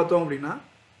வந்து பார்த்தோம் அப்படின்னா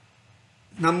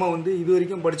நம்ம வந்து இது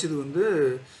வரைக்கும் படித்தது வந்து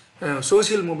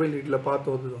சோஷியல் மொபைலிட்டியில்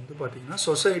பார்த்தது வந்து பார்த்திங்கன்னா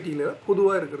சொசைட்டியில்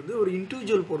பொதுவாக இருக்கிறது ஒரு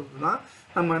இண்டிவிஜுவல் பொறுத்து தான்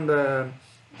நம்ம இந்த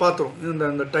பார்த்தோம்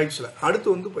இந்த டைப்ஸில். அடுத்து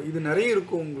வந்து இது நிறைய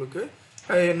இருக்கும் உங்களுக்கு,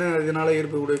 என்ன இதனால்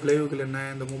ஏற்படக்கூடிய விளைவுகள் என்ன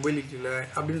இந்த மொபைலிட்டியில்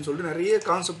அப்படின்னு சொல்லிட்டு நிறைய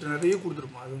கான்செப்ட் நிறைய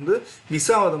கொடுத்துருப்போம். அது வந்து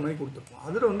மிஸ் ஆகாத மாதிரி கொடுத்துருப்போம்.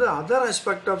 அதில் வந்து other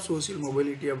aspect of social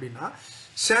mobility அப்படின்னா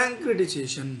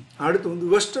சாங்க்ரிட்டைசேஷன், அடுத்து வந்து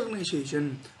வெஸ்டர்னைசேஷன்,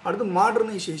 அடுத்து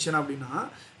மாடர்னைசேஷன். அப்படின்னா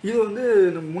இது வந்து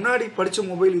நம்ம முன்னாடி படித்த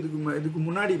மொபைல் இதுக்கு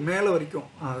முன்னாடி மேலே வரைக்கும்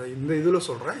இந்த இதில்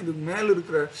சொல்கிறேன், இதுக்கு மேலே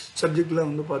இருக்கிற சப்ஜெக்டில்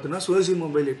வந்து பார்த்தீங்கன்னா சோஷியல்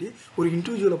மொபைலிட்டி ஒரு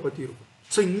இண்டிவிஜுவலை பற்றி இருக்கும்.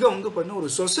 ஸோ இங்கே வந்து பார்த்தீங்கன்னா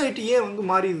ஒரு சொசைட்டியே வந்து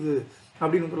மாறிடுது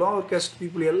அப்படின்னு வந்து லோவர் கேஸ்ட்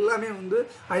பீப்புள் எல்லாமே வந்து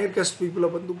ஹையர் கேஸ்ட் பீப்புளை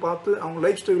வந்து பார்த்து அவங்க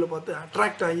லைஃப் ஸ்டைலை பார்த்து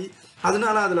அட்ராக்ட் ஆகி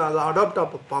அதனால அதில் அதை அடாப்ட்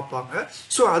பார்ப்பாங்க.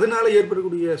 ஸோ அதனால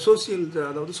ஏற்படக்கூடிய சோசியல்,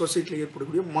 அதாவது சொசைட்டியில்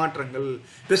ஏற்படக்கூடிய மாற்றங்கள்,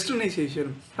 வெஸ்டர்னைசேஷன்.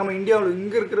 நம்ம இந்தியாவில்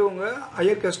இங்கே இருக்கிறவங்க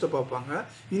ஹையர் கேஸ்ட்டை பார்ப்பாங்க,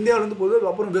 இந்தியாவிலேருந்து பொதுவாக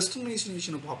அப்புறம்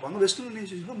வெஸ்டர்னைசேஷனை பார்ப்பாங்க,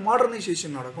 வெஸ்டர்னைசேஷன்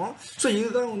மாடர்னைசேஷன் நடக்கும். ஸோ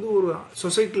இதுதான் வந்து ஒரு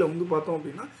சொசைட்டியில் வந்து பார்த்தோம்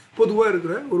அப்படின்னா பொதுவாக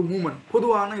இருக்கிற ஒரு மூமெண்ட்,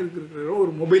 பொதுவான இருக்கிற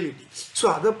ஒரு மொபைலிட்டி. ஸோ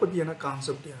அதை பற்றியான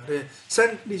கான்செப்ட் யார்,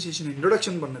 சான்ஸ்கிரிட்டைசேஷனை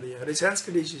இன்ட்ரொடக்ஷன் பண்ணது யார்,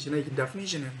 சான்ஸ்கிரிட்டைசேஷனை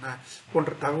டெஃபினிஷன் என்ன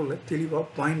போன்ற தகவலை தெளிவாக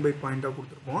பாயிண்ட் பை பாயிண்ட்டாக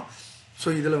கொடுத்துருப்போம். ஸோ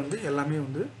இதில் வந்து எல்லாமே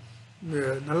வந்து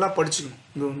நல்லா படிச்சுக்கணும்.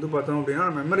 இது வந்து பார்த்தோம் அப்படின்னா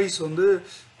மெமரிஸ் வந்து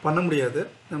பண்ண முடியாது,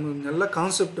 நம்ம நல்லா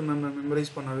கான்செப்ட்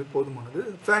மெமரைஸ் பண்ணாவே போதுமானது.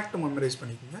 ஃபேக்ட் மெமரைஸ்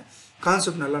பண்ணிக்கோங்க,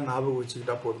 கான்செப்ட் நல்லா ஞாபகம்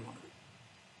வச்சுக்கிட்டா போதுமானது.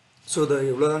 ஸோ இதை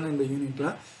எவ்வளோதாங்க இந்த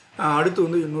யூனிட்டில். அடுத்து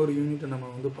வந்து இன்னொரு யூனிட்டை நம்ம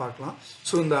வந்து பார்க்கலாம்.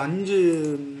 ஸோ இந்த 5,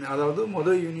 அதாவது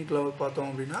முதல் யூனிட்டில் பார்த்தோம்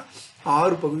அப்படின்னா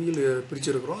 6 பகுதிகள்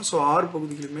பிரிச்சிருக்கிறோம். ஸோ 6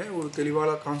 பகுதிகளுமே ஒரு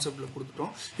தெளிவான கான்செப்டில்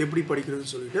கொடுத்துட்டோம் எப்படி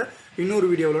படிக்கிறதுன்னு சொல்லிட்டு. இன்னொரு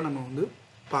வீடியோவில் நம்ம வந்து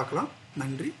பார்க்கலாம்.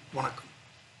 நன்றி, வணக்கம்.